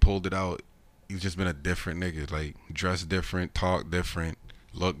 after he pulled it out, he's just been a different nigga. Like, dress different, talk different,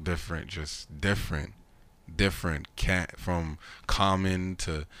 look different, just different. Cat from Common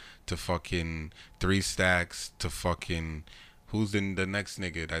to fucking Three Stacks to fucking who's in the next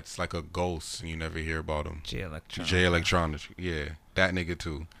nigga that's like a ghost and you never hear about him. Jay Electronica. Yeah, that nigga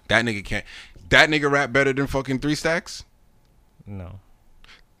too. That nigga rap better than fucking Three Stacks? No.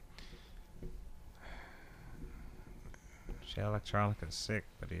 Jay Electronica's sick,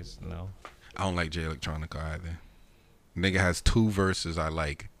 but no. I don't like Jay Electronica either. Nigga has 2 verses I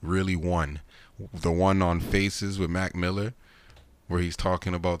like. Really one. The one on Faces with Mac Miller, where he's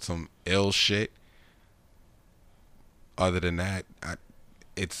talking about some ill shit. Other than that,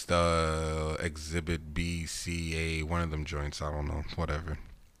 it's the Exhibit B, C, A, one of them joints. I don't know. Whatever.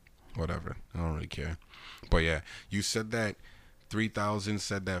 I don't really care. But yeah, you said that 3000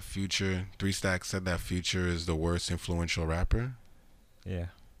 said that Future, Three Stacks said that Future is the worst influential rapper? Yeah.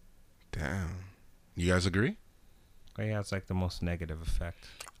 Damn. You guys agree? Well, yeah, it's like the most negative effect.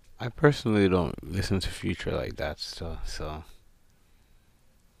 I personally don't listen to Future like that still, so.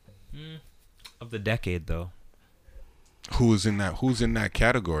 Of the decade, though. Who's in that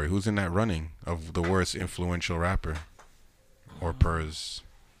category? Who's in that running of the worst influential rapper? Or Purs?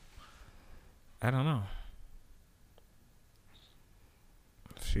 I don't know.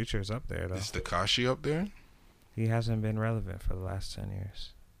 Future's up there, though. Is Tekashi up there? He hasn't been relevant for the last 10 years.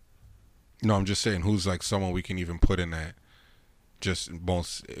 No, I'm just saying, who's like someone we can even put in that just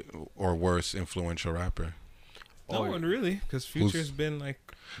most or worst influential rapper? No one really, because Future's been like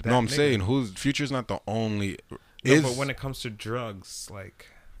that. No, I'm saying Future's not the only. No, but when it comes to drugs, like.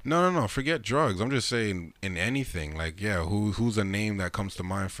 No, forget drugs. I'm just saying in anything, like, yeah, who's a name that comes to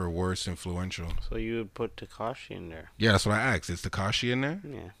mind for worst influential? So you would put Tekashi in there? Yeah, that's what I asked. Is Tekashi in there?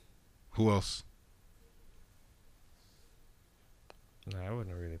 Yeah. Who else? No, I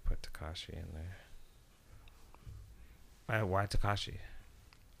wouldn't really put Takashi in there. Why Takashi?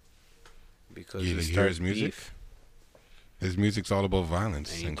 Because You he hear starts his music? beef. His music's all about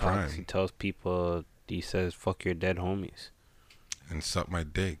violence And he and talks. He crime tells people. He says, "Fuck your dead homies." and suck my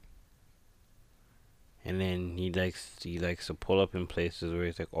dick. And then he likes to pull up in places where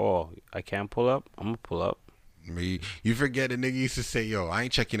he's like, "Oh, I can't pull up. I'm gonna pull up." Me, you forget the nigga used to say, "Yo, I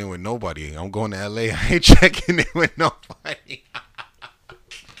ain't checking in with nobody. I'm going to LA. I ain't checking in with nobody."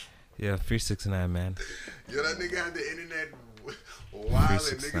 Yeah, 369 man. Yo, that nigga had the internet wild and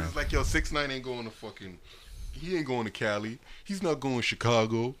 369. niggas is like, "Yo, 6ix9ine ain't going to fucking. He ain't going to Cali. He's not going to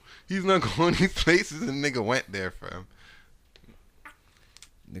Chicago. He's not going these places." And nigga went there, fam.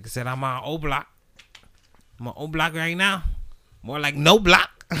 Nigga said I'm on O Block. I'm on O Block right now. More like no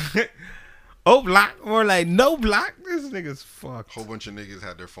block. O Block, more like no block. This nigga's fucked. Whole bunch of niggas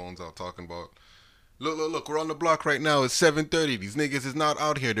had their phones out talking about, look, we're on the block right now. It's 7:30. These niggas is not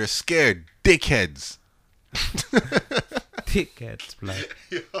out here. They're scared. Dickheads. Dickheads, blood.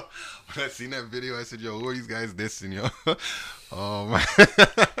 Yo, when I seen that video, I said, yo, who are these guys dissing, yo? Oh, my.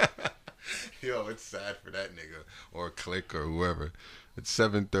 Yo, it's sad for that nigga. Or Click or whoever. It's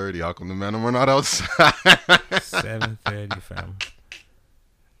 7:30. How come the man we're not outside? 7:30, fam.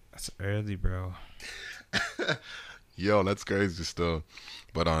 That's early, bro. Yo, that's crazy still.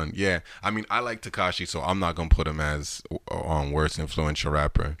 But yeah, I mean, I like Tekashi, so I'm not gonna put him as worst influential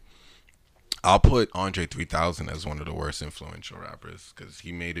rapper. I'll put Andre 3000 as one of the worst influential rappers because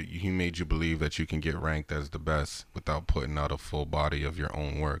he made you believe that you can get ranked as the best without putting out a full body of your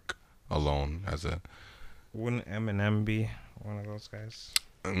own work alone as a. Wouldn't Eminem be one of those guys?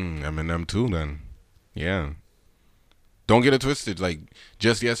 Eminem too, then. Yeah. Don't get it twisted. Like,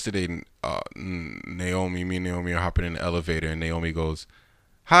 just yesterday, me and Naomi are hopping in the elevator, and Naomi goes,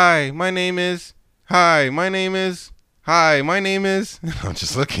 Hi, my name is. And I'm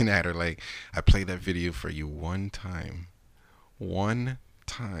just looking at her like, I played that video for you one time. One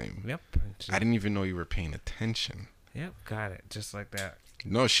time. Yep. I didn't even know you were paying attention. Yep, got it. Just like that.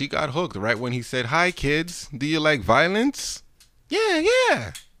 No, she got hooked right when he said, Hi, kids. Do you like violence?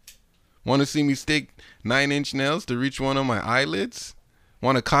 Yeah. Want to see me stick 9-inch nails to reach one of my eyelids?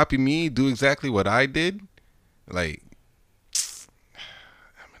 Want to copy me, do exactly what I did? Like,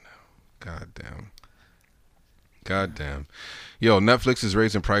 Eminem. Goddamn. Yo, Netflix is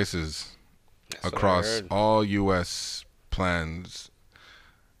raising prices That's what I across heard. all U.S. plans.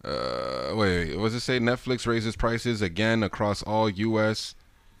 Wait, what does it say? Netflix raises prices again across all U.S.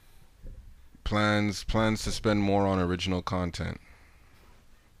 plans to spend more on original content.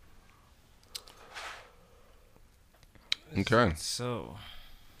 Okay. So,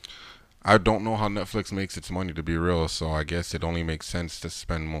 I don't know how Netflix makes its money, to be real, so I guess it only makes sense to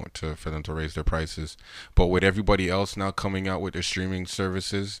spend more for them to raise their prices. But with everybody else now coming out with their streaming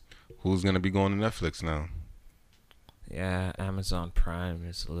services, who's gonna be going to Netflix now? yeah, Amazon Prime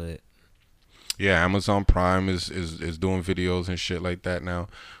is lit. Yeah, Amazon Prime is doing videos and shit like that now.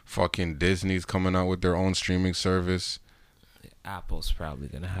 Fucking Disney's coming out with their own streaming service. Apple's probably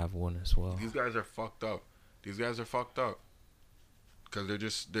gonna have one as well. These guys are fucked up. Because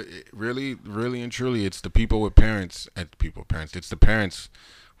they're really, really and truly, it's the people with parents, it's the parents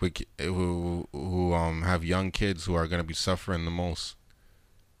who have young kids who are going to be suffering the most.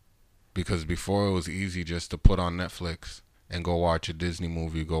 Because before it was easy just to put on Netflix and go watch a Disney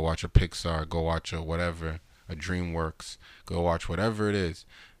movie, go watch a Pixar, go watch a whatever, a DreamWorks, go watch whatever it is.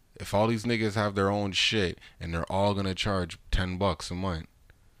 If all these niggas have their own shit and they're all going to charge $10 a month,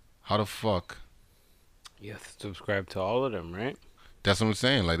 how the fuck? You have to subscribe to all of them, right? That's what I'm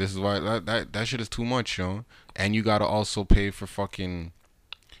saying. Like, this is why that shit is too much, yo. And you gotta also pay for fucking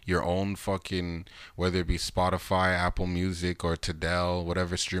your own fucking, whether it be Spotify, Apple Music, or Tidal,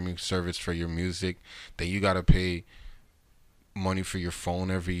 whatever streaming service for your music. Then you gotta pay money for your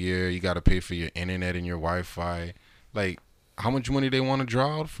phone every year. You gotta pay for your internet and your Wi-Fi. Like, how much money they want to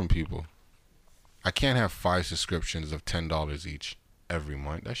draw out from people? I can't have 5 subscriptions of $10 each every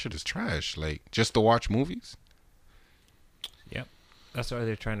month. That shit is trash. Like, just to watch movies. Yep. That's why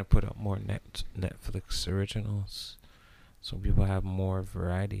they're trying to put up more Netflix originals, so people have more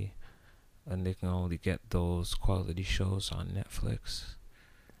variety, and they can only get those quality shows on Netflix.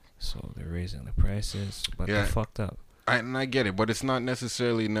 So they're raising the prices, but Yeah. they're fucked up. I get it, but it's not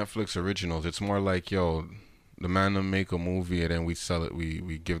necessarily Netflix originals. It's more like, yo, the man to make a movie and then we sell it.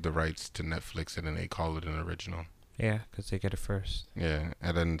 We give the rights to Netflix and then they call it an original. Yeah, because they get it first. Yeah,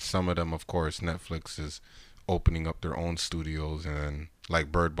 and then some of them, of course, Netflix is opening up their own studios, and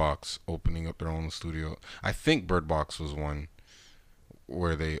like Bird Box opening up their own studio. I think Bird Box was one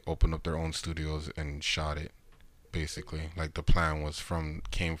where they opened up their own studios and shot it. basically. Like the plan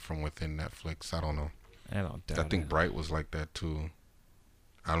came from within Netflix. I don't know. I don't doubt I think it. Bright was like that too.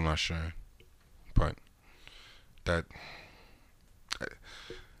 I'm not sure, but that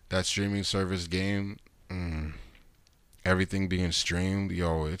that streaming service game, everything being streamed,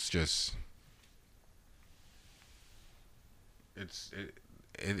 yo, it's just it's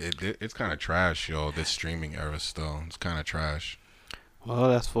kind of trash, yo. This streaming era still, it's kind of trash. Well,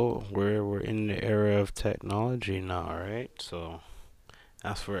 that's what we're in the era of technology now, right? So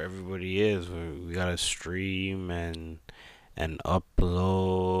that's where everybody is. We gotta stream and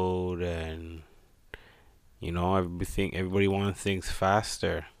upload, and everybody wants things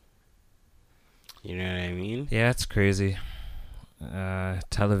faster. You know what I mean? Yeah, it's crazy.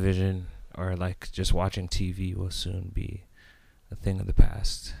 Television or like just watching TV will soon be a thing of the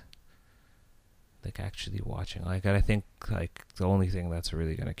past. Like actually watching, like, and I think like the only thing that's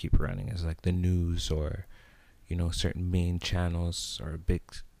really gonna keep running is like the news or, certain main channels or big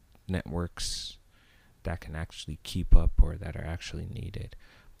networks that can actually keep up or that are actually needed.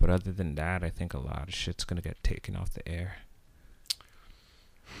 But other than that, I think a lot of shit's gonna get taken off the air,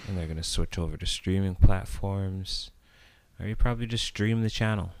 and they're gonna switch over to streaming platforms, or you probably just stream the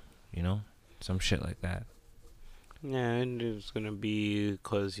channel, some shit like that. Yeah, and it's gonna be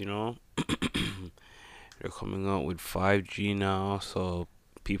because they're coming out with 5G now, so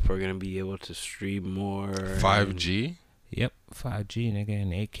people are gonna be able to stream more. 5G? Yep, 5G, nigga,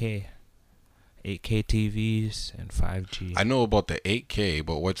 and 8K. 8K TVs and 5G. I know about the 8K,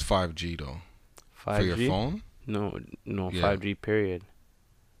 but what's 5G though? 5G? For your phone? No, Yeah. 5G period.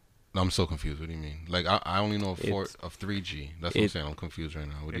 No, I'm so confused. What do you mean? Like I only know of 3G. That's what I'm saying. I'm confused right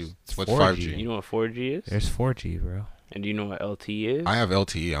now. What's 5G? You know what 4G is? There's 4G, bro. And do you know what LTE is? I have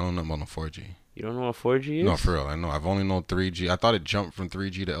LTE. I don't know about no 4G. You don't know what 4G is? No, for real. I know. I've only known 3G. I thought it jumped from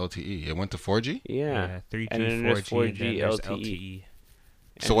 3G to LTE. It went to 4G? Yeah. 3G, And then there's 4G, 4G, and then there's LTE.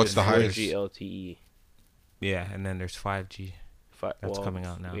 So what's the highest? 4G LTE. Yeah, and then there's 5G. That's coming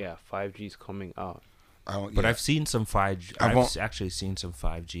out now. Yeah, 5G's coming out. But I've seen some 5G. I've actually seen some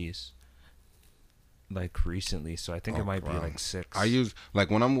 5Gs. Like recently, so I think it might be like 6. I use like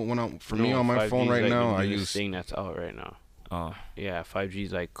when I'm for me on my phone right now. I use thing that's out right now. Oh yeah,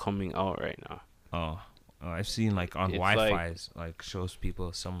 5G's like coming out right now. Oh, I've seen like on Wi-Fi's like shows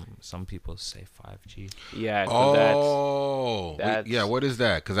people some people say 5G. Yeah. So that's yeah. What is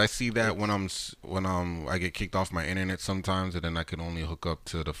that? Because I see that when I get kicked off my internet sometimes, and then I can only hook up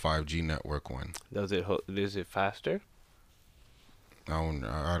to the 5G network one. Is it faster? I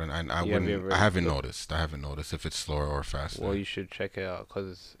haven't noticed. I haven't noticed if it's slower or faster. Well, you should check it out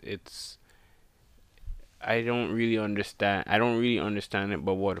because I don't really understand it,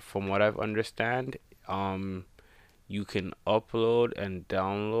 but from what I've understand, you can upload and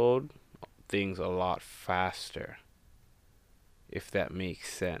download things a lot faster. If that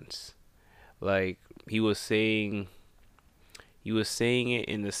makes sense. Like he was saying it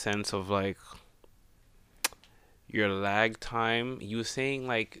in the sense of like your lag time. He was saying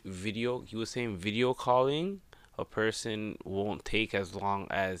video calling a person won't take as long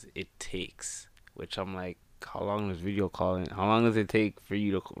as it takes, which I'm like, how long does it take for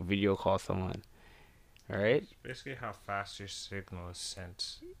you to video call someone? All right? Basically how fast your signal is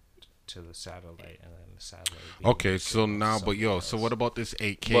sent to the satellite, and then the satellite. Okay, so now, but so what about this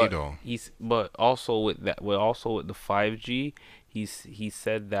 8K though? But also with the 5G, he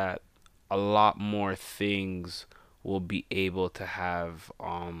said that a lot more things will be able to have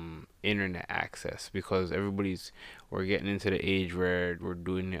internet access because we're getting into the age where we're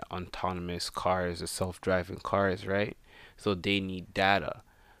doing the autonomous cars, the self-driving cars, right? So they need data.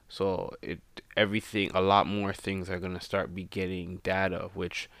 So a lot more things are gonna start be getting data,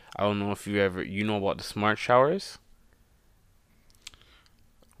 which I don't know if you know about the smart showers,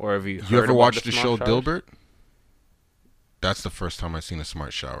 or have you ever watched the show Dilbert? That's the first time I seen a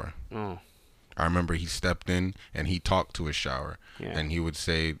smart shower. Oh. I remember he stepped in and he talked to his shower, and he would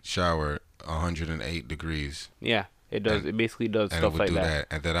say, "Shower 108 degrees." Yeah, it does. It basically does stuff like that.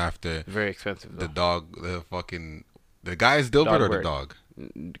 And then after, very expensive. The dog, the guy is Dilbert or the dog?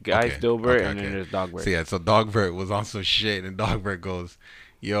 Guy's Dilbert, and then there's Dogbert. So yeah, so Dogbert was on some shit, and Dogbert goes,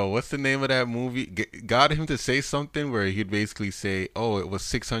 "Yo, what's the name of that movie?" Got him to say something where he'd basically say, "Oh, it was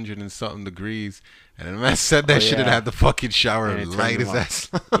 600 and something degrees," and the man said that shit and had the fucking shower and light his ass.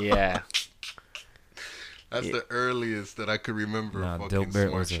 Yeah. That's the earliest that I could remember. Fucking Dilbert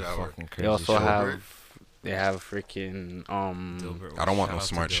smart was shower. Fucking crazy. They also have freaking I don't want no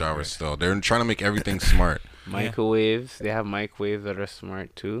smart showers still. They're trying to make everything smart. Microwaves. They have microwaves that are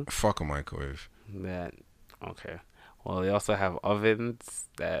smart too. Fuck a microwave. Okay. Well, they also have ovens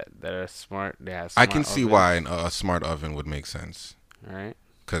that are smart. They have I smart can see ovens, why a smart oven would make sense. right?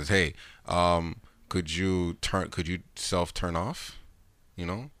 Cause hey, could you self turn off? You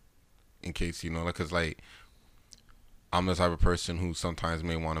know, in case you know, like, cause like I'm the type of person who sometimes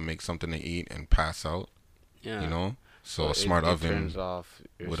may want to make something to eat and pass out. You Yeah. know, so So a smart it turns oven off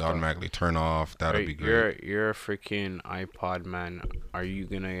your would stuff. automatically turn off. Are That'd be great. you're a freaking iPod man. Are you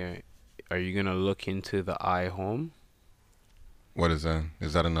gonna look into the iHome? What is that?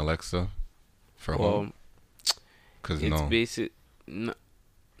 Is that an Alexa for home? Well, Cause it's no. basic. Yeah.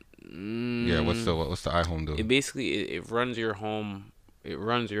 Mm, What's the iHome do? it basically it runs your home. It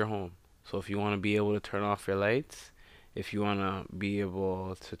runs your home. So if you want to be able to turn off your lights, if you want to be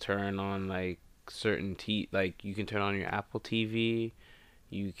able to turn on like like you can turn on your Apple TV.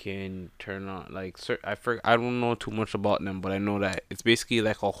 You can turn on like I don't know too much about them, but I know that it's basically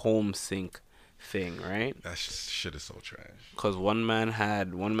like a home sync thing, right? That shit is so trash. Cause one man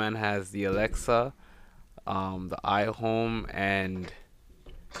has the Alexa, the iHome,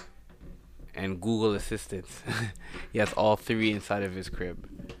 and Google Assistants. He has all three inside of his crib.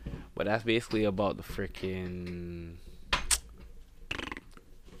 But that's basically about the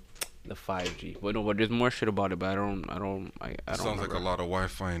 5G. But no, but there's more shit about it. But I don't Sounds like remember. a lot of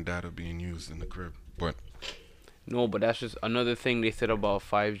Wi-Fi and data being used in the crib. But No, but that's just another thing they said about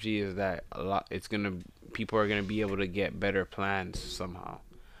 5G is that people are gonna be able to get better plans somehow.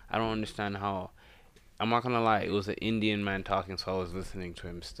 I don't understand how. I'm not gonna lie, it was an Indian man talking, so I was listening to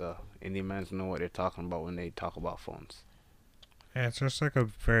him still. Indian mans know what they're talking about when they talk about phones. Yeah, it's just like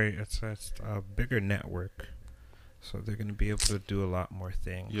it's a bigger network, so they're gonna be able to do a lot more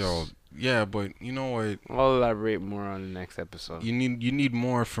things. yo, yeah, but you know what? I'll elaborate more on the next episode. You need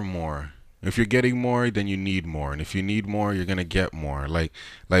more for more. If you're getting more, then you need more, and if you need more, you're gonna get more. Like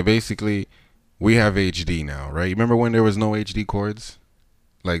basically, we have HD now, right? Remember when there was no HD cords?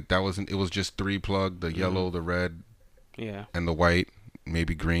 Like that wasn't. It was just three plug: the Hmm. yellow, the red, Yeah. and the white,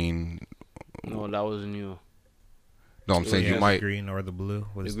 maybe green. No, that was new. No, I'm It saying was you Yeah, just the might. green or the blue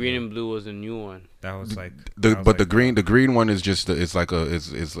the was green and blue was a new one. that was like The that was but like the green one is just it's like a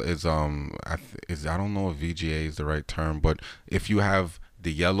is I don't know if VGA is the right term, but if you have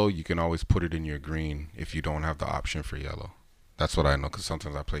the yellow, you can always put it in your green if you don't have the option for yellow. That's what I know because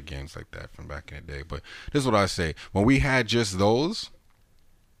sometimes I play games like that from back in the day. But this is what I say: when we had just those,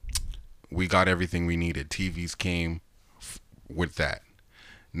 we got everything we needed. TVs came with that.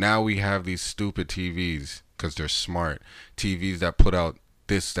 Now we have these stupid TVs because they're smart. TVs that put out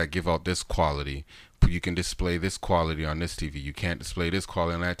that give out this quality. You can display this quality on this TV. You can't display this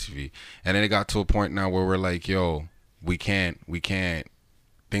quality on that TV. And then it got to a point now where we're like, yo, we can't.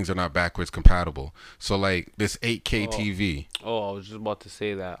 Things are not backwards compatible. So like this 8K Oh, TV. oh, I was just about to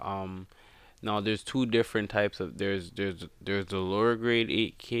say that. Now there's two different types of there's the lower grade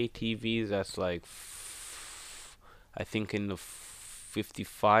 8K TVs that's like I think in the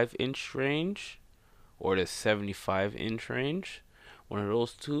 55-inch range or the 75-inch range, one of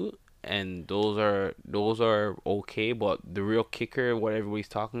those two, and those are okay. But the real kicker, what everybody's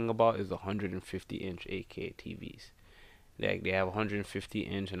talking about, is the 150-inch 8K TVs. They have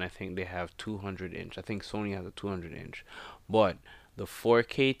 150-inch, and I think they have 200-inch. I think Sony has a 200-inch, but the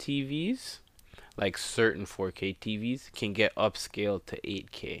 4K TVs, like certain 4K TVs, can get upscaled to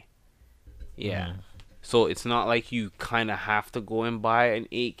 8K. Yeah. mm, So it's not like you kind of have to go and buy an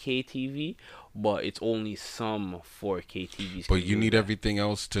 8K TV, but it's only some 4K TVs But can you do need that. everything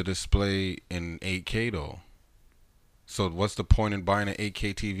else to display in 8K though. So what's the point in buying an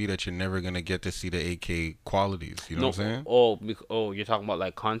 8K TV that you're never gonna get to see the 8K qualities? You know No, what I'm saying? you're talking about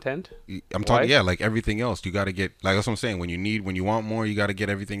like content I'm talking, wise? yeah, like everything else. You got to get, like that's what I'm saying. When you want more, you got to get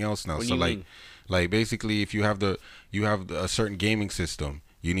everything else now. What do So you mean? like basically, if you have a certain gaming system,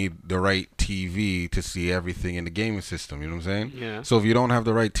 you need the right TV to see everything in the gaming system. You know what I'm saying? Yeah. So if you don't have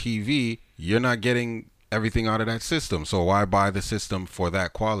the right TV, you're not getting everything out of that system. So why buy the system for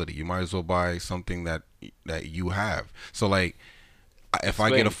that quality? You might as well buy something that you have. So like if I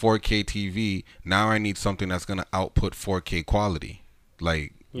get a Explain. 4K TV, now I need something that's gonna output 4K quality.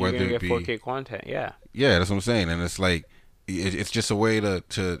 Like You're whether gonna it get be 4K content, yeah. yeah, that's what I'm saying, and it's like it's just a way to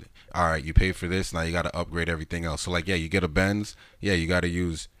all right, you pay for this, now you got to upgrade everything else. So like yeah, you get a Benz, yeah, you got to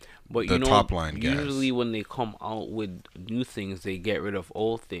use But the you know, top line usually gas. when they come out with new things, they get rid of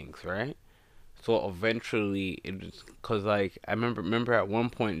old things, right? So eventually, it's because like I remember at one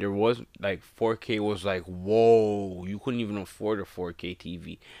point there was like 4K was like whoa, you couldn't even afford a 4K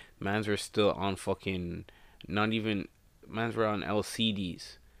TV. Mans were still on fucking not even mans were on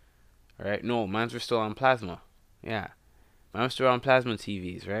LCDs, right? No, mans were still on plasma. Yeah, I'm still on plasma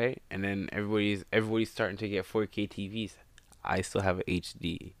TVs, right? And then everybody's starting to get 4K TVs. I still have a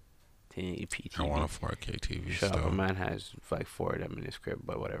HD 1080p TV. I want a 4K TV Shut still. up, a man has like 4 of them in his crib,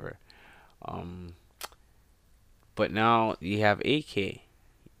 but whatever. But now you have 8K,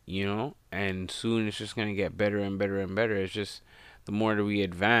 and soon it's just gonna get better and better and better. It's just the more that we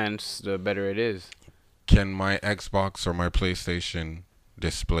advance, the better it is. Can my Xbox or my PlayStation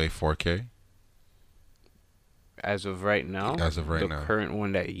display 4K? As of right now, now, the current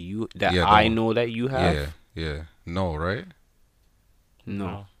one that Yeah, I know that you have, yeah. No, right?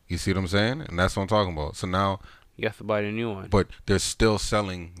 no, You see what I'm saying? And that's what I'm talking about. So now, you have to buy the new one. but they're still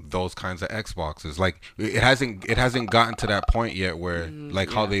selling those kinds of Xboxes. Like it hasn't gotten to that point yet where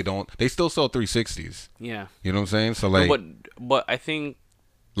how they still sell 360s. Yeah, You know what I'm saying? So no, like, but I think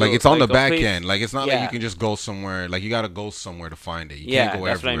it's on the back place, end. Like it's not like yeah. you can just go somewhere. Like you gotta go somewhere to find it. You Yeah, can't go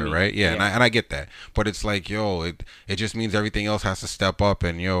that's what I everywhere, mean. right? Yeah, Yeah. and I get that. But it's like, it just means everything else has to step up.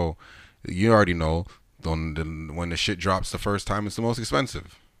 And you already know when the shit drops the first time, it's the most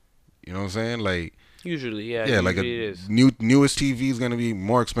expensive. You know what I'm saying? Like usually, yeah, like usually it is. newest TV is gonna be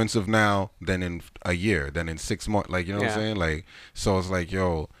more expensive now than in a year, than in 6 months. Like you know what I'm Yeah. saying? Like so it's like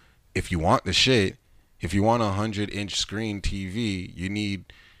if you want the shit, if you want a 100-inch screen TV, you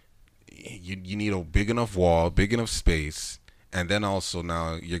need a big enough wall, big enough space, and then also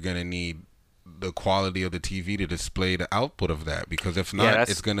now you're gonna need the quality of the TV to display the output of that, because if not,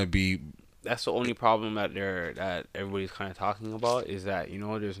 it's gonna be. That's the only problem that everybody's kind of talking about, is that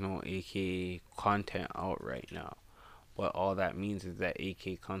there's no 8K content out right now, but all that means is that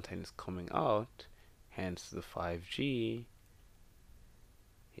 8K content is coming out, hence the 5G.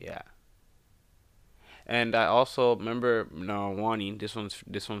 Yeah. And I also remember now, Wani, this one's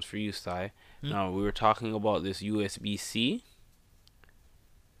for you, Sai. Now we were talking about this USB-C.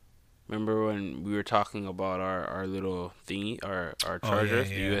 Remember when we were talking about our little thingy, our chargers,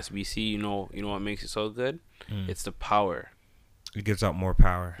 the USB-C? You know what makes it so good? It's the power. It gives out more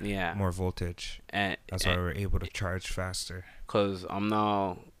power. Yeah. More voltage. That's why we're able to charge faster. Cause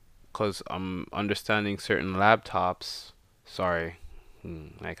I'm understanding certain laptops. Sorry,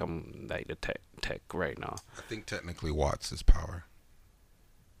 like I'm like the tech right now. I think technically watts is power.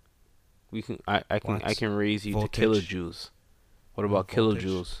 I can raise you voltage. to kilojoules. What about Voltage.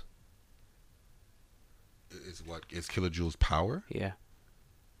 kilojoules? Is kilojoules power? Yeah.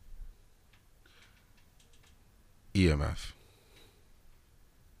 EMF.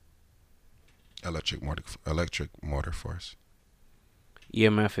 Electric motor force.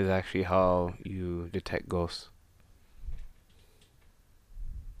 EMF is actually how you detect ghosts.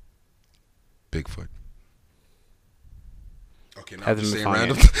 Bigfoot. Okay, now I'm Hasn't just been saying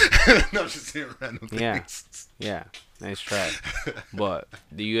found random. Now I'm just saying random Yeah. things. Yeah, nice try. But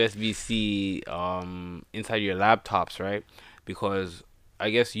the USB-C inside your laptops, right? Because I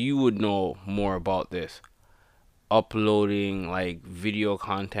guess you would know more about this. Uploading like video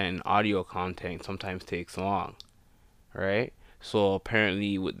content and audio content sometimes takes long, right? So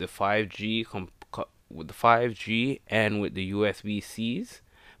apparently with the 5G and with the USB-Cs,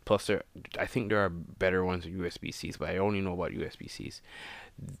 plus I think there are better ones with USB-Cs, but I only know about USB-Cs.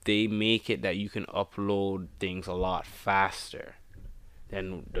 They make it that you can upload things a lot faster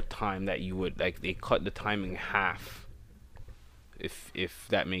than the time that you would, like they cut the time in half. If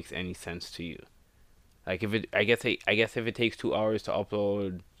that makes any sense to you. Like I guess if it takes 2 hours to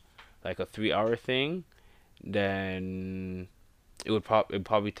upload like a 3-hour thing, then it'd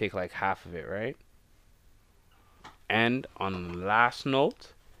probably take like half of it, right? And on last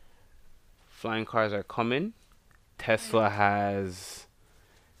note, flying cars are coming. Tesla has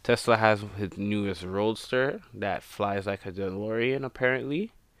his newest Roadster that flies like a DeLorean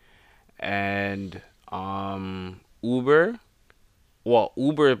apparently, and Uber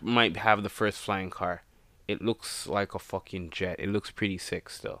might have the first flying car. It looks like a fucking jet. It looks pretty sick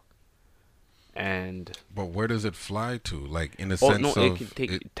still. But where does it fly to? Like in the Oh sense no, of it can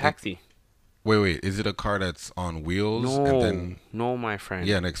take taxi. Wait, is it a car that's on wheels? No, my friend.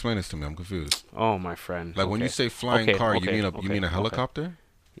 Yeah, and explain this to me. I'm confused. Oh, my friend. Like when you say flying car, you mean a helicopter?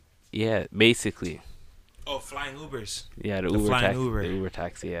 Yeah, basically. Oh, flying Ubers. Yeah, the Uber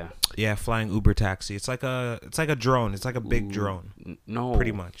taxi. Yeah. Yeah, flying Uber taxi. It's like a drone. It's like a big drone. No.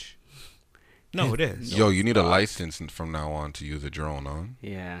 Pretty much. No, it is. Yo, you need a license from now on to use a drone, huh?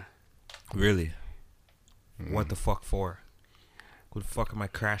 Yeah. Really? What the fuck for? What the fuck am I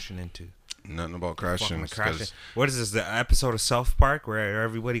crashing into? Nothing about crashing. What is this? The episode of South Park where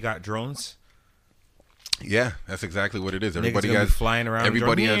everybody got drones? Yeah, that's exactly what it is. Everybody has flying around.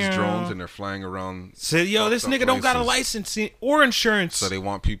 Everybody has drones and they're flying around. So this nigga don't got a license or insurance. So they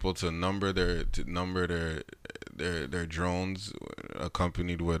want people to number their their drones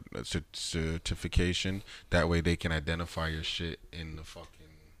accompanied with a certification. That way they can identify your shit in the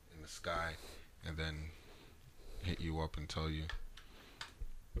sky, and then hit you up and tell you.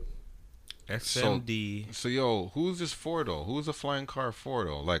 SMD. So yo, who's this for though? Who's a flying car for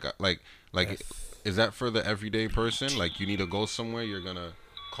though? Like Yes. is that for the everyday person? Like you need to go somewhere, you're gonna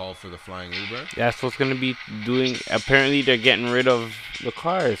call for the flying Uber. That's what's gonna be doing. Apparently, they're getting rid of the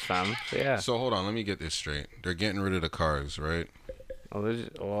cars, fam. So yeah. So hold on, let me get this straight. They're getting rid of the cars, right?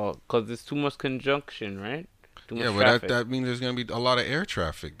 Well, cause there's too much conjunction, right? Too much Yeah, but traffic. that means there's gonna be a lot of air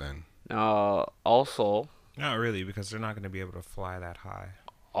traffic then. Also, Not really, because they're not going to be able to fly that high.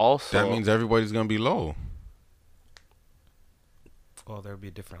 That means everybody's gonna be low. Well, there'll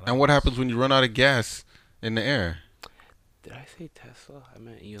be different. And what happens when you run out of gas in the air? Did I say Tesla? I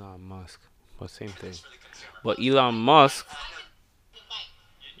meant Elon Musk. But same thing. But Elon Musk.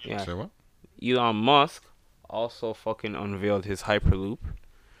 Yeah. Say what? Elon Musk also fucking unveiled his Hyperloop.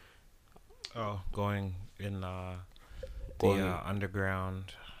 Oh, going in the Going-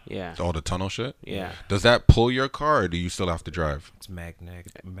 underground. Yeah. All the tunnel shit. Yeah. Does that pull your car, or do you still have to drive? It's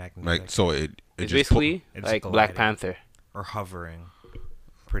magnetic. Like so, it It's just basically It's like gliding. Black Panther. Or hovering.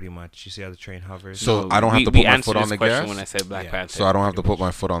 Pretty much. You see how the train hovers? So No, I don't have we- to we put my answered foot on this the question gas. when I said Black Yeah. Panther. So I don't have to put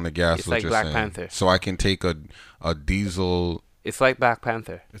my foot on the gas. It's what like you're Black saying. Panther. So I can take a diesel. It's like Black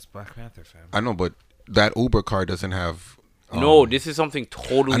Panther. It's Black Panther, fam. I know, but that Uber car doesn't have. No, this is something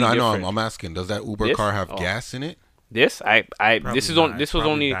totally I know. different. I'm asking. Does that Uber This? car have Oh. gas in it? This Probably this is not. on this It's was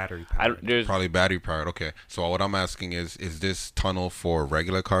probably only battery I, powered. there's Probably battery powered. Okay. So what I'm asking is this tunnel for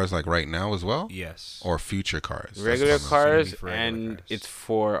regular cars like right now as well, Yes. or future cars? That's regular what I'm asking. cars be for regular and cars. it's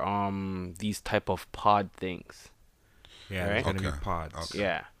for these type of pod things. Yeah, Right? there's going to Okay. be pods. Okay.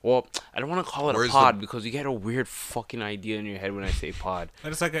 Yeah. Well, I don't want to call it Where's a pod because you get a weird fucking idea in your head when I say pod.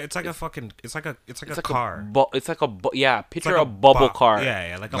 But it's like a fucking it's like a It's car. It's like a yeah. It's Picture like a bubble bo- car.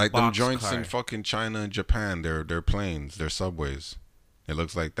 Yeah, like a Like them box joints car. in fucking China and Japan. They're planes. They're subways. It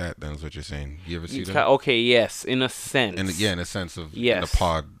looks like that. That's what you're saying. You ever see It's them? okay. Yes, in a sense. In a sense of Yes. the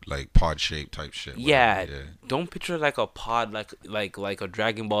pod shape type shit. Yeah, whatever, don't picture like a pod, like a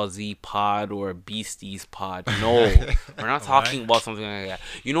Dragon Ball Z pod or a Beasties pod. No, we're not talking about something like that.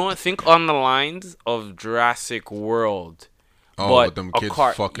 You know what? Think on the lines of Jurassic World. Oh, but with them a kids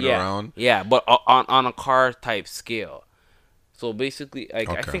car, fucking yeah, around. Yeah, but on a car type scale. So basically, like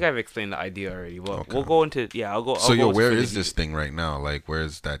I Okay. think I've explained the idea already. But Okay. we'll go into I'll go. So I'll yo, go where into is the- this thing right now? Like,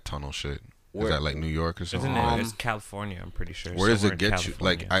 where's that tunnel shit? Where- Is that like New York or something? Isn't it? Like, It's California, I'm pretty sure. where does somewhere it in get you?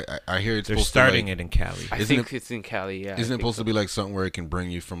 Like, California. I hear it's They're supposed starting to like, it in Cali. I Isn't think it's in Cali. Yeah. I isn't it think supposed so. to be like something where it can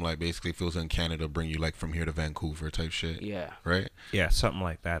bring you from like basically if it was in Canada, bring you like from here to Vancouver type shit, Yeah. right? Yeah, something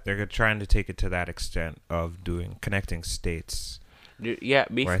like that. They're trying to take it to that extent of connecting states. Yeah,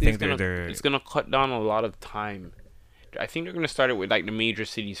 basically, Where I think it's gonna cut down a lot of time. I think they're gonna start it with like the major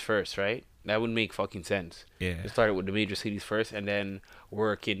cities first, right? That would make fucking sense. Yeah. They started with the major cities first, and then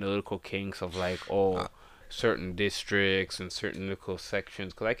work in the little kinks of like certain districts and certain little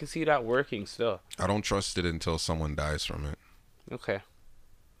sections. Cause I can see that working still. I don't trust it until someone dies from it. Okay,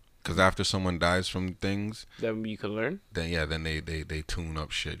 Because after someone dies from things, then you can learn. then they tune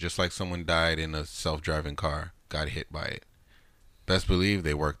up shit. Just like someone died in a self-driving car, got hit by it. Best believe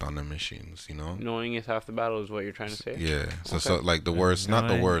they worked on the machines, you know? Knowing is half the battle is what you're trying to say. Yeah. So, Okay. so like the worst, not the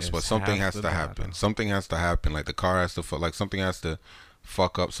Knowing worst, but is something half has the to happen. battle. Something has to happen. Like the car has to, like something has to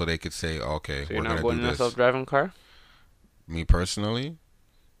fuck up so they could say, okay, So we're you're not gonna going do in a this. self-driving car. Me personally,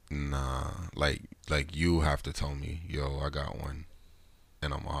 nah. Like you have to tell me, yo, I got one,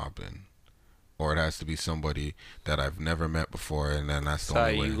 and I'm gonna hop in. Or it has to be somebody that I've never met before, and then that's the So are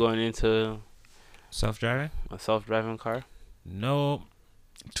only you way. going into Self-driving? a self-driving car? No.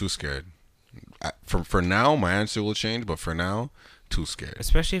 Too scared. For now, my answer will change, but for now, too scared.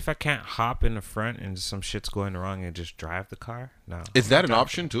 Especially if I can't hop in the front and some shit's going wrong and just drive the car. No. Is that an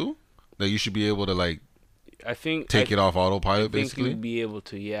option too? That you should be able to like I think take it off I autopilot, think basically. you'd be able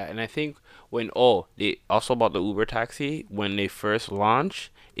to, yeah. And I think when they also about the Uber taxi, when they first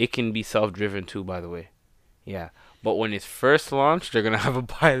launch, it can be self-driven too. By the way, yeah. But when it's first launched, they're gonna have a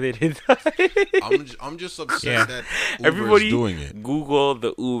pilot inside. I'm just upset Yeah. that Uber's Everybody doing it. Google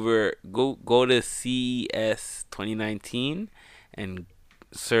the Uber. Go to CES 2019 and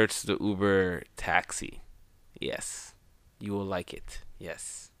search the Uber taxi. Yes, you will like it.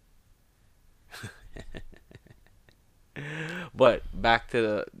 Yes. But back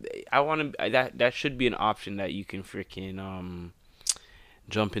to that should be an option that you can freaking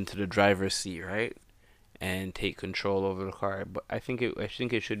jump into the driver's seat, right? And take control over the car. But I think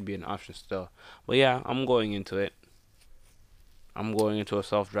it should be an option still. But yeah, I'm going into it. I'm going into a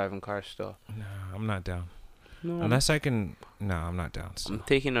self-driving car still. No, I'm not down. No, Unless I can. No, I'm not down. So. I'm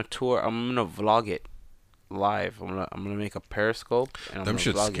taking a tour. I'm gonna vlog it live. I'm gonna make a Periscope and I'm Them gonna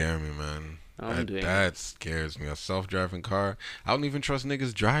shit vlog scare me, man. I'm doing That scares me. A self-driving car. I don't even trust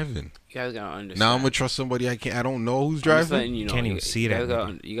niggas driving. it. You guys gotta understand. Now I'm gonna trust somebody I don't know who's I'm just driving. letting you know. Can't even see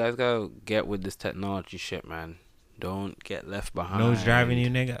that You guys gotta get with this technology shit, man. Don't get left behind. Know who's driving you,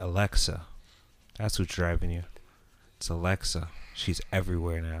 nigga? Alexa. That's who's driving you. It's Alexa. She's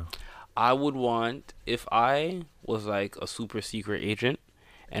everywhere now. I would want, if I was like a super secret agent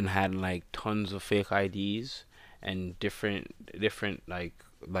and had like tons of fake IDs and different like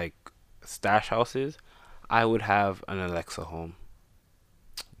stash houses, I would have an Alexa home.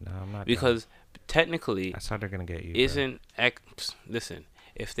 No, I'm not. Because technically, that's how they're gonna get you. listen,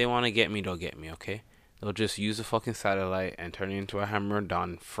 if they want to get me, they'll get me, okay? They'll just use a fucking satellite and turn it into a hammer,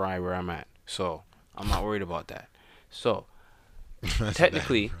 done, fry where I'm at. So, I'm not worried about that. So,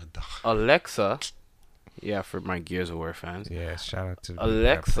 technically, Alexa, yeah, for my Gears of War fans, Yeah, shout out to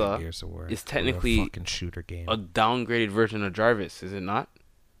Alexa Gears of War. is technically Real fucking shooter game. a downgraded version of Jarvis, is it not?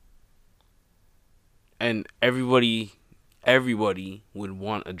 And everybody would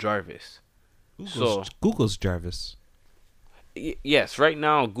want a Jarvis. Google's Jarvis. Yes, right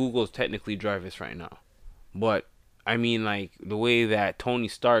now Google's technically Jarvis right now, but I mean like the way that Tony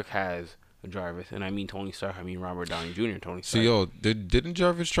Stark has a Jarvis, and I mean Tony Stark, I mean Robert Downey Jr. Tony Stark. So yo, didn't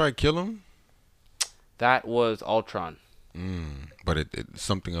Jarvis try to kill him? That was Ultron. But it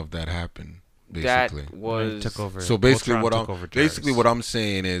something of that happened. Basically, That was took over. So basically, Ultron what I'm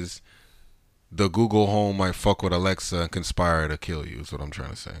saying is, the Google Home might fuck with Alexa and conspire to kill you. Is what I'm trying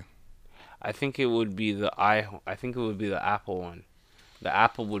to say. I think it would be the Apple one. The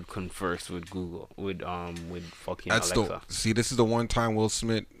Apple would converse with Google, with fucking Alexa. See, this is the one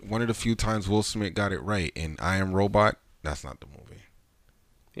of the few times Will Smith got it right in I Am Robot. That's not the movie.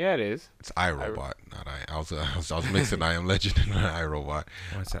 Yeah, it is. It's iRobot, not I. I was mixing I Am Legend and iRobot.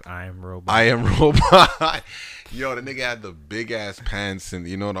 What's that? I Am Robot. I Am Robot. Yo, the nigga had the big ass pants, and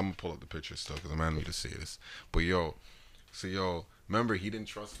you know what? I'm gonna pull up the picture still because I'm need to see this. But yo, remember he didn't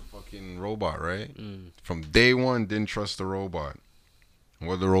trust the fucking robot, right? From day one, didn't trust the robot.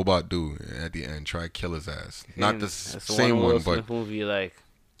 What did the robot do at the end? Try to kill his ass. Not the same one, but Smith movie, like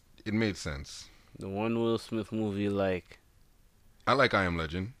it made sense. the one Will Smith movie, like I like I Am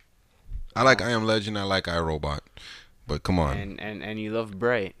Legend. I like I Am Legend. I like iRobot. But come on. and you love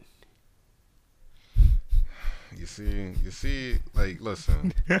Bright. You see, like,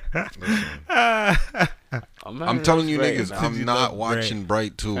 listen. I'm telling you Bright, niggas, man. I'm not watching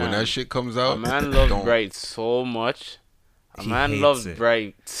Bright 2. When that shit comes out, A man loves Bright so much. A man loves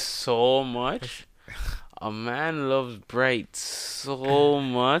Bright so much. A man loves Bright so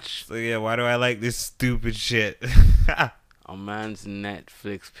much. So yeah, why do I like this stupid shit? A man's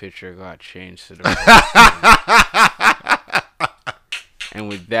Netflix picture got changed to the And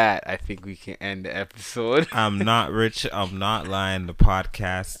with that, I think we can end the episode. I'm not rich. I'm not lying. The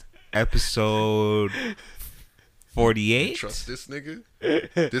podcast episode 48. Trust this nigga?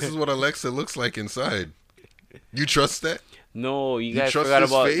 This is what Alexa looks like inside. You trust that? No, you guys trust forgot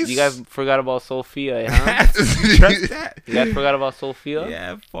his about face? you guys forgot about Sophia, huh? Trust that? You guys forgot about Sophia?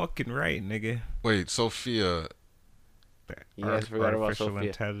 Yeah, fucking right, nigga. Wait, Sophia. You guys forgot about Artificial Sophia.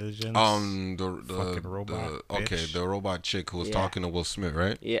 intelligence. The Fucking robot, bitch. the robot chick who was Yeah. talking to Will Smith,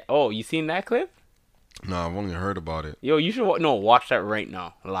 right? Yeah. Oh, you seen that clip? No, I've only heard about it. Yo, you should watch that right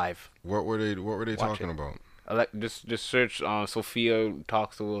now, live. What were they Watch talking it. about? Just search Sophia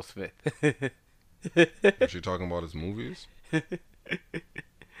talks to Will Smith. Was she talking about his movies?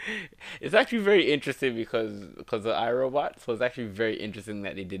 It's actually very interesting because of iRobot. So it's actually very interesting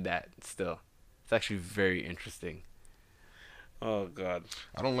that they did that. Still, it's actually very interesting. Oh God.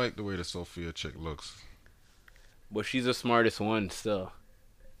 I don't like the way the Sophia chick looks. But she's the smartest one still.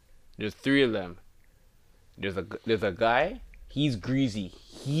 There's 3 of them. There's a guy. He's greasy.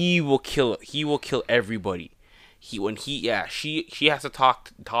 He will kill everybody. She has to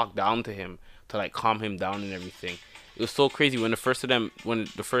talk down to him to like calm him down and everything. It was so crazy when the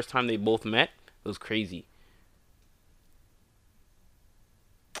first time they both met. It was crazy.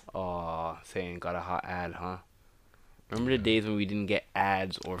 Oh, saying got a hot ad, huh? Remember the days when we didn't get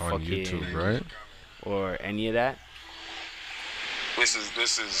ads or On fucking YouTube, right? or any of that? This is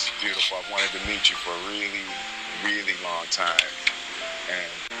beautiful. I've wanted to meet you for a really, really long time.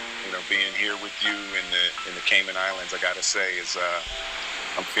 And being here with you in the Cayman Islands, I gotta say, is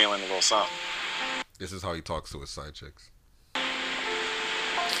I'm feeling a little something. This is how he talks to his side chicks.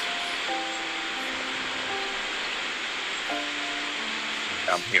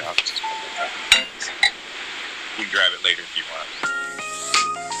 I'll just you can grab it later if you want.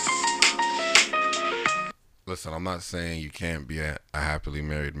 Listen, I'm not saying you can't be a happily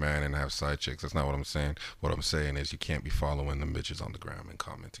married man and have side chicks. That's not what I'm saying. What I'm saying is you can't be following them bitches on the gram and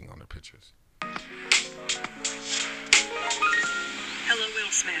commenting on their pictures. Hello,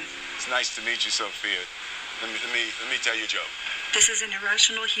 Will Smith. It's nice to meet you, Sophia. Let me tell you a joke. This is an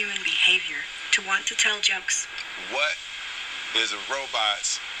irrational human behavior to want to tell jokes. What is a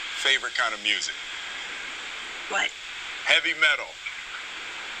robot's favorite kind of music? What? Heavy metal.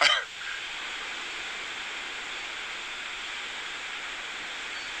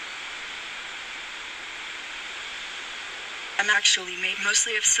 I'm actually made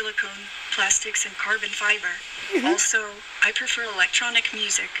mostly of silicone, plastics, and carbon fiber. Also, I prefer electronic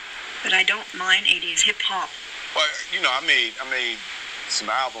music, but I don't mind 80s hip hop. Well, you know, I made some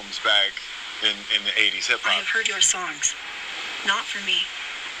albums back in the 80s hip I hop. have heard your songs. Not for me.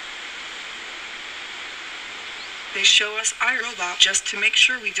 They show us iRobot just to make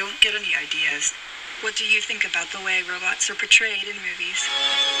sure we don't get any ideas. What do you think about the way robots are portrayed in movies?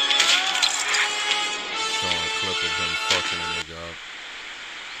 Showing a clip of him fucking a nigga up.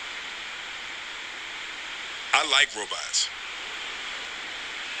 I like robots.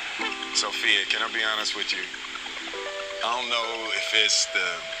 Sophia, can I be honest with you? I don't know if it's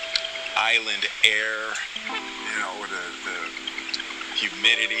the island air, you know, or the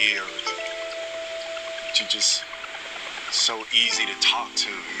humidity, or you're just so easy to talk to.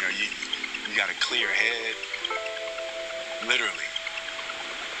 You know, you got a clear head, literally.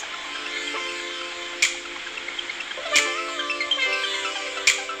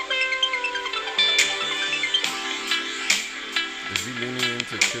 Is he leaning in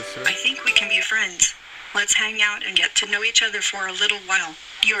to kiss her? I think we can be friends. Let's hang out and get to know each other for a little while.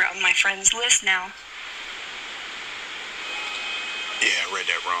 You're on my friends list now. Yeah, I read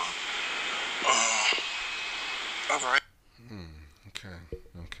that wrong. All right.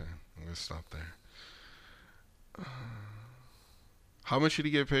 Okay. I'm gonna stop there. How much did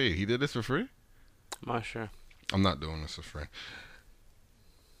he get paid? He did this for free? I'm not sure. I'm not doing this for free.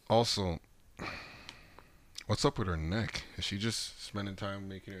 Also, what's up with her neck? Is she just spending time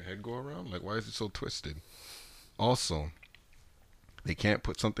making her head go around? Like, why is it so twisted? Also, they can't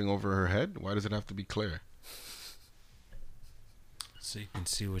put something over her head? Why does it have to be clear? So you can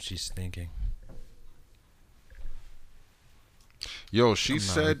see what she's thinking. Yo, she I'm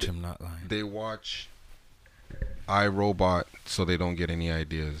said not lying. they watch iRobot so they don't get any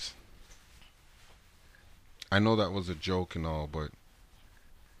ideas. I know that was a joke and all, but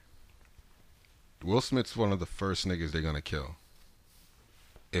Will Smith's one of the first niggas they're gonna kill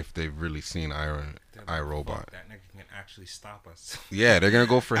if they've really seen iRobot. That nigga can actually stop us. Yeah, they're gonna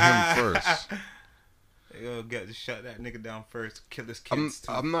go for him first. They gonna get to shut that nigga down first. Kill his kids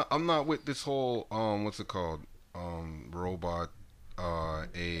too. I'm not with this whole what's it called robot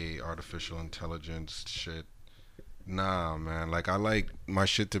artificial intelligence shit. Nah, man. Like, I like my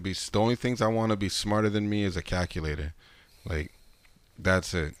shit to be. The only things I want to be smarter than me is a calculator. Like,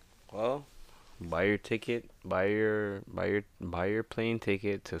 that's it. Well, buy your ticket, buy your plane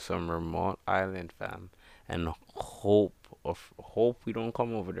ticket to some remote island, fam, and hope we don't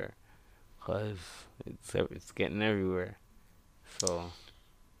come over there, cause it's getting everywhere. So,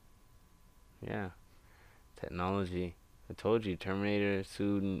 yeah, technology. I told you, Terminator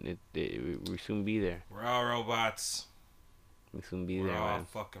soon. We soon be there. We're all robots. We soon be We're there, all man.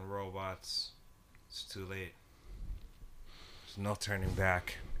 fucking robots. It's too late. There's no turning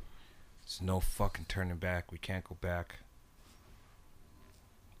back. There's no fucking turning back. We can't go back.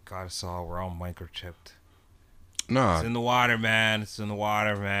 Got us all. We're all microchipped. Nah. It's in the water, man. It's in the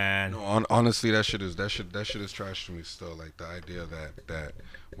water, man. No, honestly, that shit is trash to me still. Like, the idea that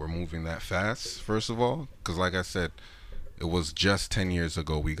we're moving that fast. First of all, because like I said, it was just 10 years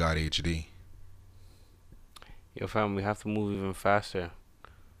ago we got HD. Yo, fam, we have to move even faster.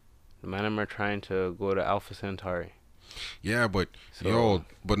 The man are trying to go to Alpha Centauri. Yeah, but So,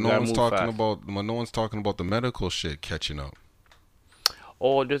 no one's talking about the medical shit catching up.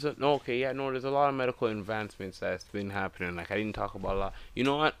 Oh, there's a lot of medical advancements that's been happening. Like, I didn't talk about a lot. You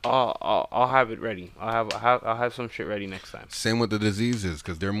know what? I'll have it ready. I'll have some shit ready next time. Same with the diseases,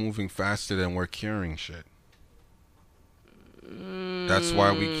 because they're moving faster than we're curing shit. That's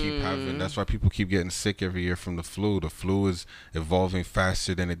why that's why people keep getting sick every year from the flu. The flu is evolving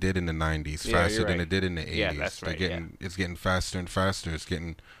faster than it did in the 90s, faster than it did in the 80s. Yeah, that's right. It's getting faster and faster. It's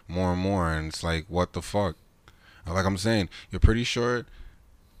getting more and more, and it's like, what the fuck? Like I'm saying, you're pretty sure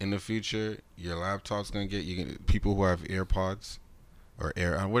in the future your laptop's gonna get people who have AirPods or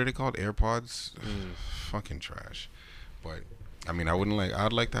what are they called? AirPods? Fucking trash. But I mean,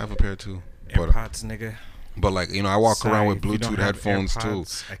 I'd like to have a pair too. AirPods, nigga. But like, you know, I walk around with If you don't Bluetooth have headphones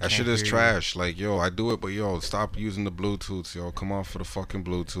AirPods, too. I That shit can't is hear you. trash. Like, yo, I do it, but yo, stop using the Bluetooths, yo. Come on for the fucking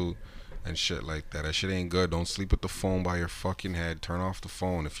Bluetooth and shit like that. That shit ain't good. Don't sleep with the phone by your fucking head. Turn off the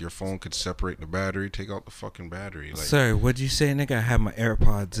phone. If your phone could separate the battery, take out the fucking battery. Like, Sorry, what'd you say, nigga? I have my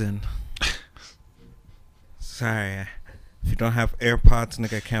AirPods in. Sorry. If you don't have AirPods,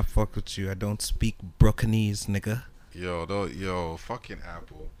 nigga, I can't fuck with you. I don't speak Brooklynese, nigga. yo, fucking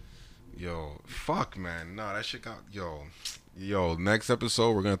Apple. Yo, fuck, man. Nah, that shit got, yo, next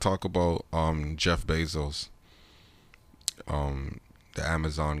episode we're gonna talk about Jeff Bezos, the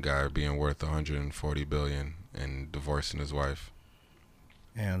Amazon guy being worth 140 billion and divorcing his wife.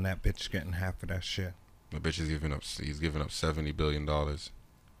 And that bitch getting half of that shit. The bitch is he's giving up $70 billion,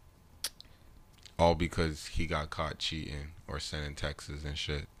 all because he got caught cheating or sending texts and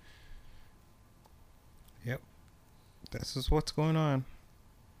shit. Yep. This is what's going on.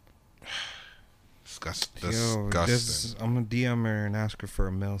 Disgusting. Yo, I'm gonna DM her and ask her for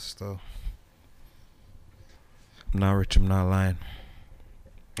a meal still. I'm not rich, I'm not lying.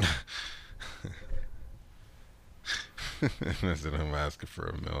 I said I'm asking for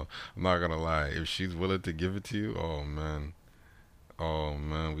a meal. I'm not gonna lie. If she's willing to give it to you, oh man,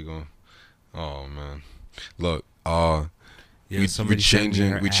 we gonna, oh man. Look, we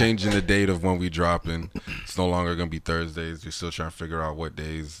changing the date of when we dropping. It's no longer gonna be Thursdays. We're still trying to figure out what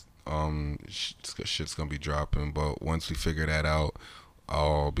days shit's gonna be dropping. But once we figure that out,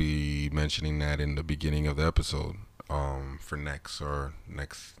 I'll be mentioning that in the beginning of the episode. For next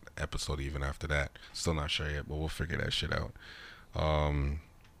episode, even after that. Still not sure yet, but we'll figure that shit out.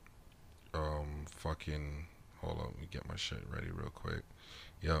 Fucking hold on, let me get my shit ready real quick.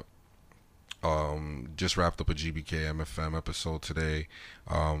 Yep. Just wrapped up a GBK MFM episode today.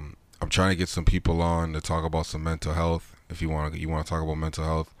 I'm trying to get some people on to talk about some mental health. If you want to talk about mental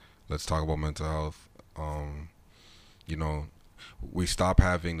health, let's talk about mental health. You know, we stopped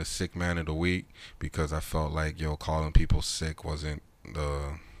having the sick man of the week because I felt like, calling people sick wasn't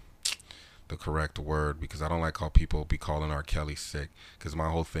the correct word, because I don't like how people be calling R. Kelly sick, because my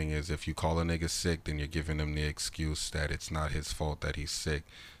whole thing is, if you call a nigga sick, then you're giving him the excuse that it's not his fault that he's sick.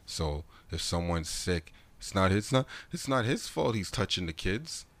 So if someone's sick, it's not his fault he's touching the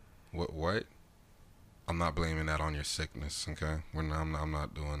kids. What? I'm not blaming that on your sickness, okay? I'm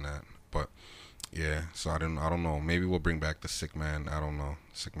not doing that. But yeah, so I don't know. Maybe we'll bring back the sick man. I don't know.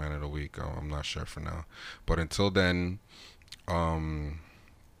 Sick man of the week. I'm not sure for now. But until then,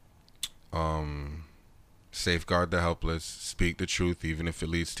 safeguard the helpless. Speak the truth, even if it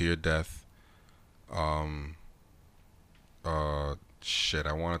leads to your death. Shit.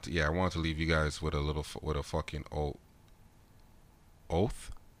 I wanted to leave you guys with a fucking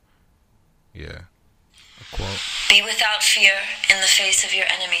oath. Yeah. A quote. Be without fear in the face of your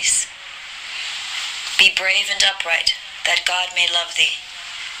enemies. Be brave and upright, that God may love thee.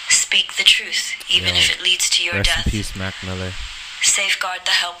 Speak the truth, even if it leads to your Rest death. in peace, Mac Miller. Safeguard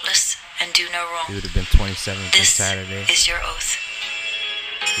the helpless and do no wrong. He would have been 27 this Saturday. Is your oath.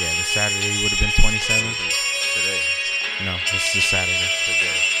 Yeah, this Saturday he would have been 27. Today. No, this is Saturday.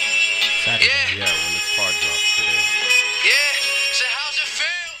 Today. Saturday. Yeah, when this pod drops today. Yeah.